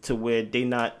do to where they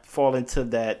not fall into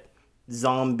that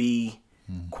zombie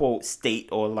quote state,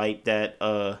 or like that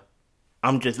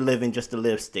I'm just living just to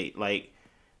live state? Like,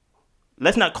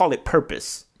 let's not call it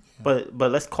purpose, but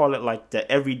let's call it like the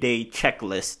everyday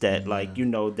checklist that like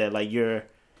that like you're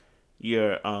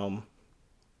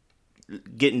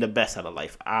getting the best out of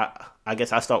life. I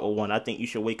guess I start with one. I think you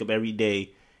should wake up every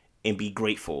day and be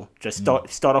grateful. Just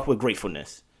start off with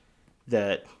gratefulness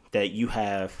that you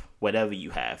have whatever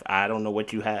you have. I don't know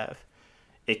what you have.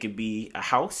 It could be a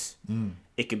house.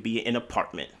 It could be an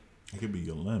apartment. It could be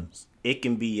your limbs. It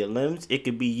can be your limbs. It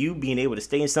could be you being able to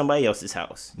stay in somebody else's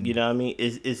house. You know what I mean?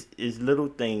 Is little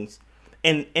things.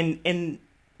 And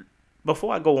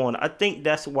before I go on, I think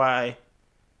that's why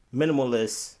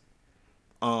minimalists,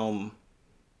 I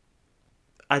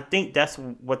think that's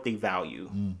what they value.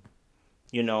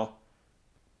 You know,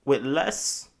 with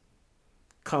less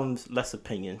comes less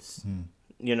opinions.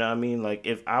 You know what I mean? Like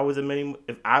if I was a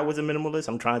minimalist,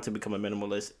 I'm trying to become a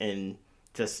minimalist and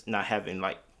just not having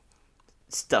like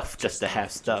stuff just to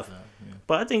have stuff.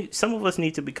 But I think some of us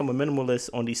need to become a minimalist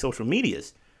on these social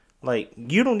medias. Like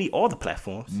you don't need all the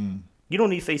platforms. You don't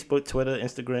need Facebook, Twitter,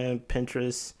 Instagram,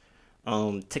 Pinterest,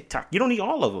 TikTok. You don't need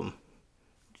all of them.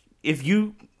 If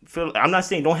you feel, I'm not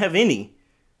saying don't have any,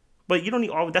 but you don't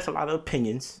need all. That's a lot of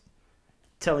opinions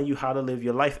telling you how to live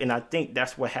your life. And I think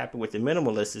that's what happened with the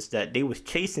minimalists is that they was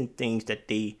chasing things that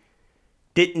they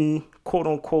didn't, quote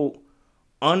unquote,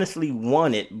 honestly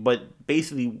wanted, but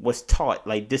basically was taught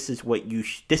like this is what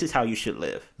this is how you should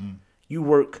live. You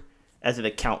work as an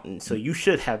accountant, so you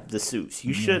should have the suits.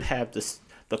 You should have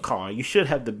the car. You should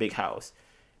have the big house.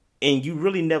 And you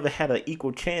really never had an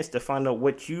equal chance to find out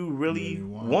what you really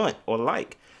want or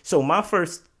like. So my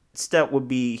first step would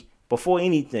be, before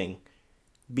anything,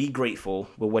 be grateful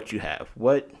with what you have.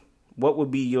 What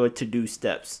would be your to-do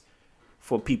steps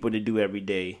for people to do every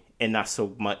day and not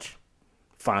so much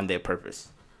find their purpose?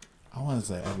 I want to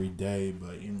say every day,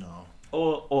 but you know.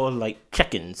 Or like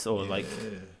check-ins or like.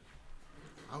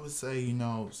 I would say, you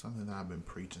know, something that I've been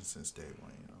preaching since day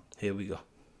one, you know. Here we go.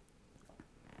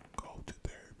 Go to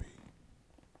therapy.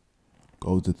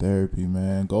 Go to therapy,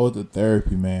 man. Go to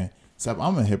therapy, man. Except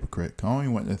I'm a hypocrite. I only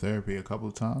went to therapy a couple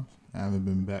of times. I haven't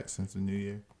been back since the new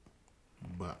year.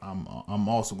 But I'm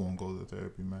also going to go to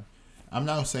therapy, man. I'm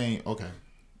not saying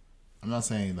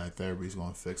like therapy is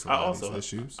going to fix a lot of these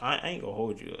issues. I ain't going to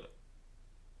hold you up.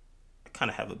 I kind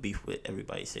of have a beef with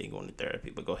everybody saying going to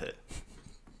therapy, but go ahead.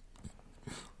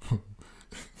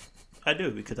 I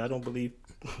do, because I don't believe,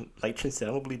 like Chin said,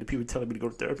 I don't believe the people telling me to go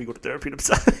to therapy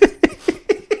themselves.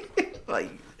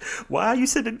 Like, why are you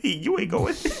sending me? You ain't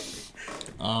going.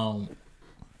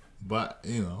 But,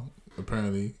 you know,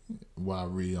 apparently, what I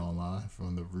read online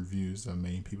from the reviews of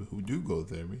many people who do go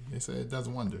to therapy, they say it does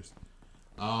wonders.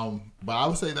 But I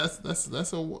would say that's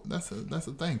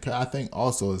a thing. 'Cause I think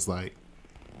also it's like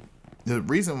the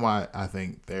reason why I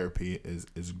think therapy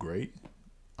is great.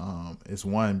 Is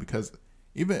one, because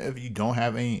even if you don't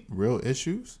have any real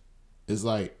issues, it's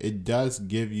like it does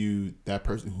give you that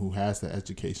person who has the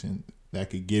education that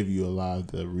could give you a lot of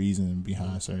the reason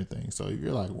behind certain things. So if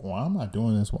you're like, well, why am I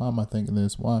doing this? Why am I thinking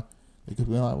this? Why? They could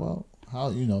be like, well, how,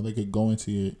 you know, they could go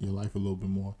into your life a little bit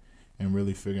more and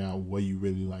really figure out what you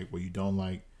really like, what you don't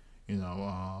like, you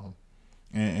know,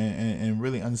 and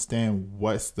really understand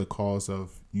what's the cause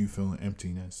of you feeling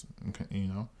emptiness, you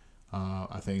know.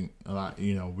 I think a lot,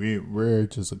 you know, we're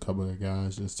just a couple of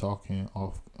guys just talking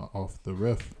off the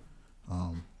riff.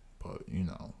 But you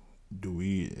know,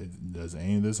 does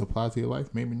any of this apply to your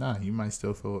life? Maybe not. You might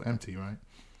still feel empty, right?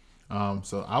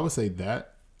 So I would say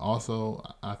that. Also,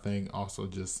 I think also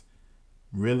just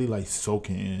really like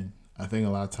soaking in. I think a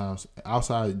lot of times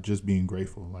outside just being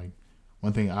grateful, like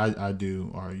one thing I do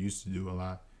or used to do a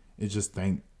lot is just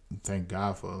thank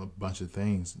God for a bunch of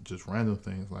things, just random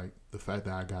things, like the fact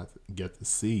that I get to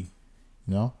see,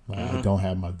 you know, like I don't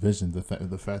have my vision, the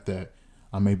fact that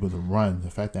I'm able to run,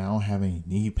 the fact that I don't have any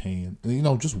knee pain, you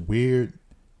know, just weird,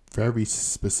 very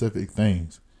specific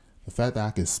things. The fact that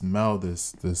I can smell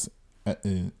this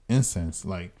incense,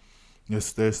 like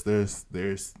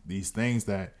there's these things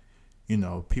that, you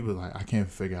know, people are like, I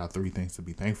can't figure out 3 things to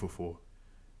be thankful for.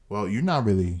 Well, you're not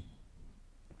really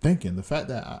thinking. The fact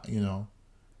that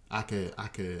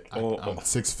I'm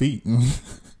 6 feet.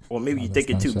 Or maybe you're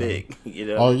thinking too big, you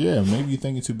know? Oh yeah, maybe you're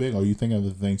thinking too big, or you think of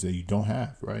the things that you don't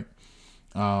have, right?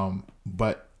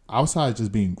 But outside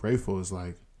just being grateful is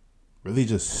like really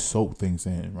just soak things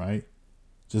in, right?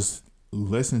 Just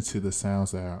listen to the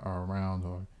sounds that are around,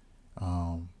 or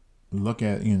look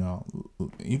at, you know,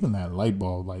 even that light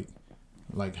bulb,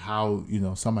 like how, you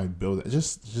know, somebody built it.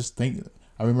 Just think.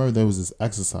 I remember there was this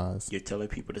exercise. You're telling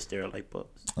people to stare at light bulbs?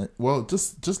 Well,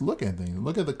 just look at things.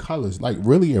 Look at the colors. Like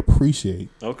really appreciate.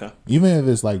 Okay. Even if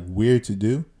it's like weird to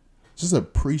do, just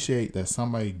appreciate that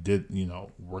somebody did, you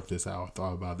know, work this out,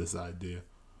 thought about this idea,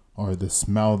 or the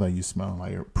smell that you smell.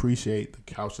 Like appreciate the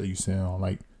couch that you sit on.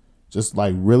 Like just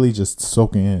like really just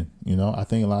soaking in. You know, I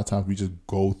think a lot of times we just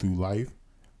go through life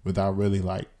without really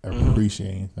like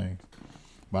appreciating things.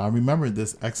 But I remember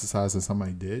this exercise that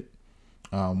somebody did,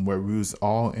 where we was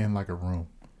all in like a room.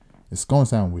 It's gonna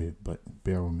sound weird, but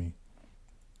bear with me.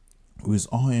 We was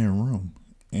all in a room,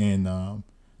 and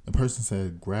the person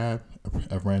said, "Grab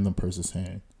a random person's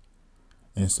hand,"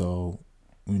 and so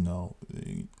you know,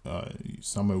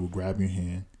 somebody will grab your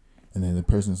hand, and then the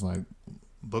person's like,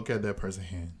 "Look at that person's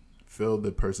hand, feel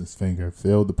the person's finger,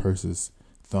 feel the person's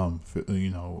thumb, you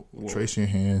know, Whoa. Trace your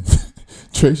hand,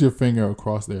 trace your finger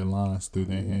across their lines through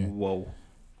their hand." Whoa.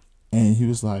 And he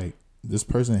was like, this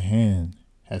person's hand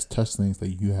has touched things that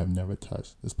you have never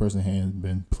touched. This person's hand has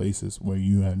been places where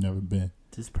you have never been.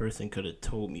 This person could have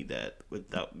told me that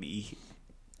without me.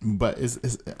 But it's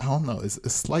I don't know. It's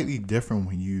slightly different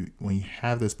when you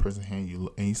have this person's hand,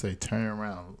 and you say turn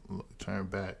around, turn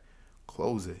back,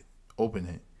 close it, open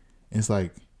it. And it's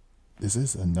like, this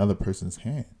is another person's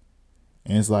hand.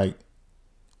 And it's like,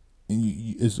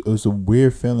 it's a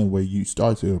weird feeling where you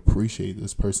start to appreciate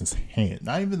this person's hand.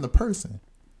 Not even the person,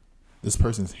 this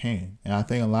person's hand. And I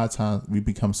think a lot of times we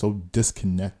become so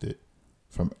disconnected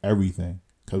from everything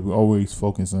because we're always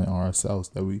focusing on ourselves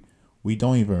that we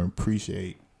don't even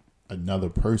appreciate another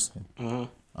person.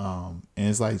 And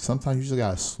it's like sometimes you just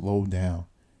gotta slow down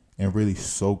and really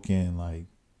soak in. Like,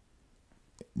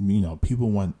 you know, people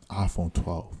want iPhone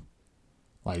 12.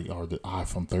 Like, or the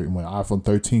iPhone 13, when iPhone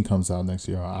 13 comes out next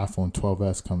year, or iPhone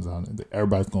 12s comes out,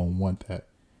 everybody's going to want that.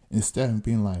 Instead of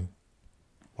being like,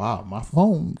 wow, my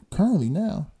phone currently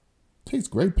now takes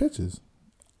great pictures.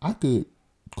 I could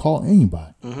call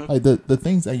anybody. Like, the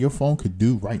things that your phone could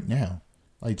do right now,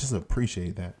 like, just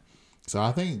appreciate that. So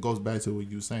I think it goes back to what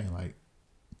you were saying, like,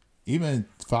 even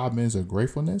 5 minutes of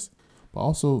gratefulness, but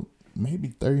also maybe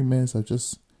 30 minutes of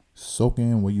just soaking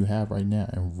in what you have right now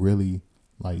and really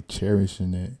like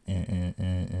cherishing it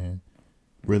and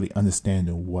really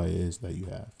understanding what it is that you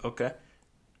have. Okay.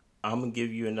 I'm going to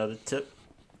give you another tip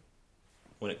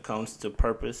when it comes to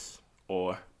purpose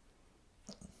or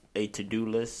a to-do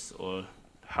list or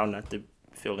how not to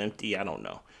feel empty. I don't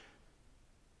know.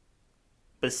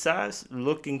 Besides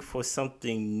looking for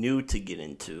something new to get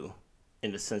into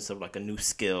in the sense of like a new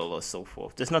skill or so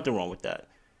forth, there's nothing wrong with that.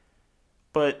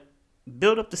 But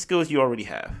build up the skills you already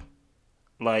have.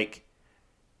 Like,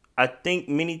 I think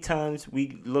many times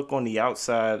we look on the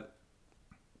outside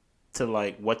to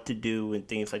like what to do and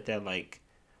things like that. Like,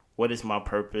 what is my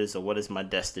purpose or what is my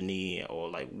destiny or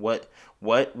like what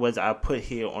was I put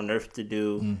here on earth to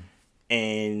do?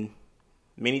 And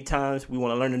many times we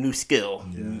want to learn a new skill.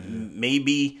 Yeah.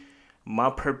 Maybe my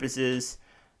purpose is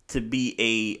to be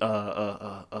a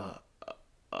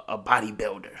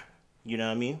bodybuilder. You know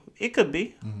what I mean? It could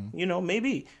be. You know,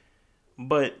 maybe.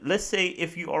 But let's say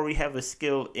if you already have a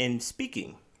skill in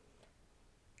speaking,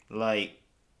 like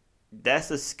that's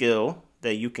a skill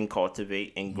that you can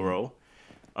cultivate and grow.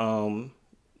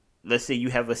 Let's say you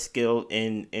have a skill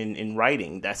in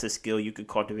writing. That's a skill you could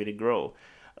cultivate and grow.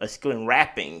 A skill in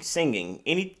rapping, singing,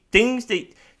 any things that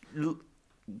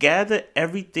gather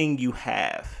everything you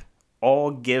have, all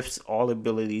gifts, all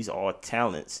abilities, all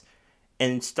talents.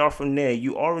 And start from there.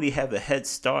 You already have a head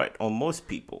start on most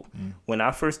people. When I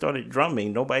first started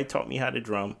drumming, nobody taught me how to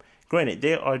drum. Granted,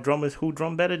 there are drummers who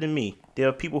drum better than me. There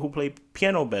are people who play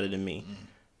piano better than me.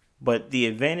 But the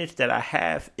advantage that I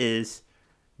have is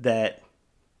that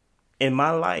in my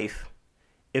life,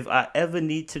 if I ever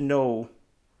need to know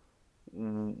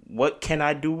what can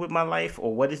I do with my life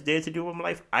or what is there to do with my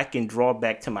life, I can draw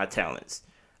back to my talents.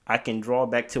 I can draw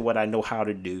back to what I know how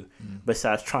to do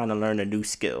besides trying to learn a new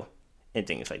skill. And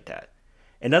things like that.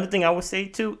 Another thing I would say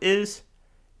too is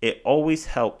it always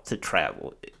helps to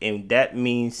travel. And that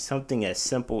means something as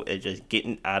simple as just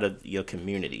getting out of your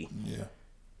community. Yeah.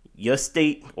 Your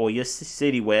state or your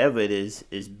city, wherever it is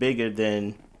bigger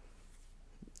than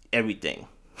everything.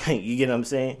 You get what I'm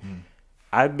saying?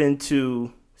 I've been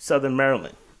to Southern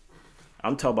Maryland.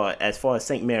 I'm talking about as far as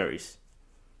St. Mary's.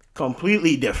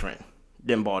 Completely different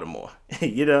than Baltimore.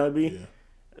 You know what I mean? Yeah.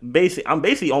 I'm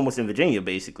basically almost in Virginia,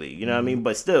 basically. You know what I mean?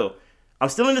 But still, I'm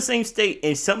still in the same state.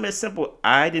 And something as simple,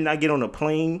 I did not get on a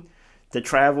plane to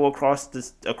travel across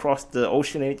the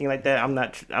ocean or anything like that. I'm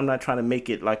not trying to make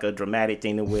it like a dramatic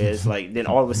thing to where it's like then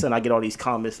all of a sudden I get all these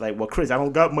comments like, well, Chris, I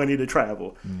don't got money to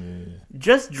travel. Yeah.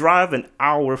 Just drive an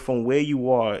hour from where you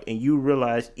are and you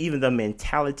realize even the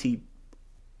mentality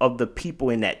of the people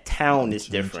in that town is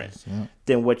different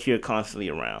than what you're constantly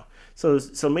around.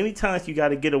 So many times you got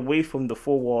to get away from the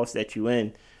four walls that you're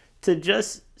in to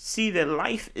just see that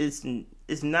life is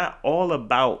not all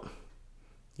about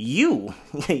you.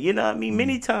 You know what I mean?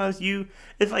 Many times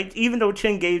it's like, even though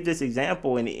Chen gave this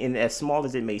example, and as small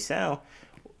as it may sound,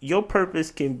 your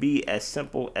purpose can be as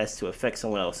simple as to affect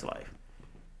someone else's life.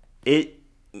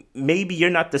 Maybe you're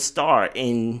not the star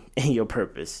in your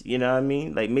purpose. You know what I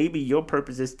mean? Like, maybe your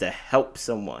purpose is to help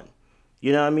someone.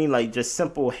 You know what I mean? Like, just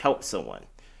simple help someone.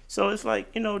 So it's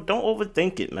like, don't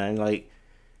overthink it, man. Like,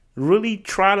 really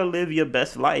try to live your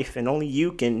best life, and only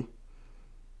you can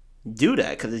do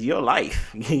that, because it's your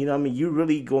life. You know what I mean? You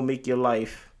really gonna make your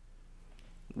life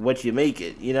what you make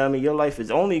it. You know what I mean? Your life is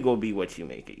only gonna be what you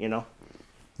make it,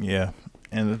 Yeah.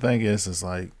 And the thing is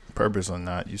like, purpose or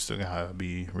not, you still gotta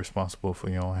be responsible for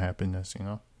your own happiness,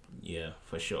 Yeah,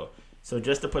 for sure. So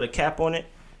just to put a cap on it,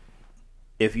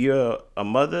 if you're a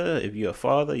mother, if you're a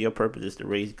father, your purpose is to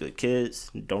raise good kids.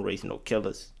 Don't raise no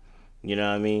killers. You know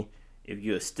what I mean? If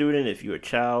you're a student, if you're a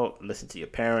child, listen to your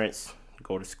parents,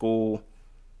 go to school.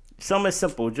 Something as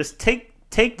simple. Just take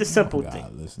the simple thing.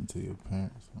 Listen to your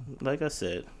parents. Like I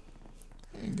said.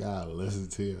 You gotta listen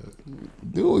to your.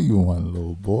 Do what you want,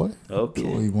 little boy. Okay. Do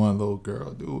what you want, little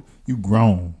girl. Do you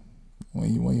grown?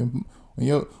 When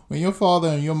your father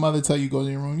and your mother tell you go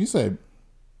to your room, you say,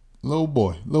 "Little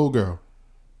boy, little girl,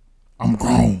 I'm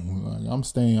grown. Like, I'm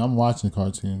staying. I'm watching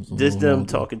cartoons." This them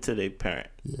talking to their parent.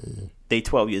 Yeah. They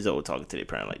 12 years old talking to their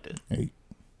parent like this.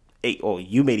 8. Oh,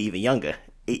 you made it even younger.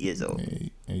 8 years old.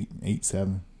 8,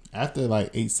 7. After like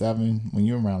 8, 7, when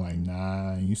you're around like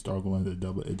 9, you start going to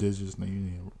double digits. Now you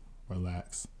need to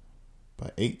relax.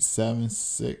 But 8, 7,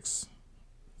 6,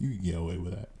 you can get away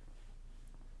with that.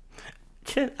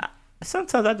 Chen,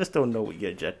 sometimes I just don't know what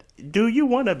you're just. Do you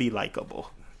want to be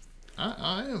likable?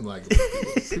 I am likable.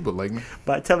 People like me.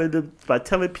 By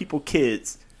telling people,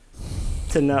 kids,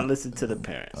 to not listen to the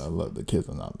parents. I love the kids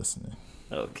are not listening.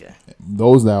 Okay.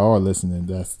 Those that are listening,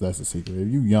 that's a secret. If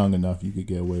you young enough, you could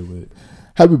get away with it.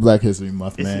 Happy Black History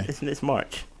Month, man. It's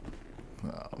March.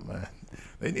 Oh, man.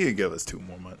 They need to give us 2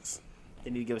 more months.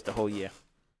 They need to give us the whole year.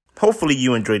 Hopefully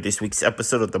you enjoyed this week's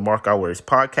episode of the Mark Our Words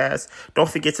podcast. Don't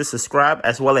forget to subscribe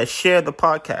as well as share the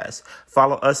podcast.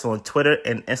 Follow us on Twitter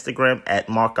and Instagram at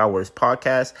Mark Our Words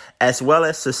podcast, as well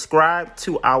as subscribe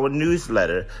to our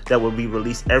newsletter that will be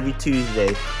released every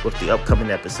Tuesday with the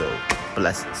upcoming episode.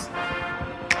 Blessings.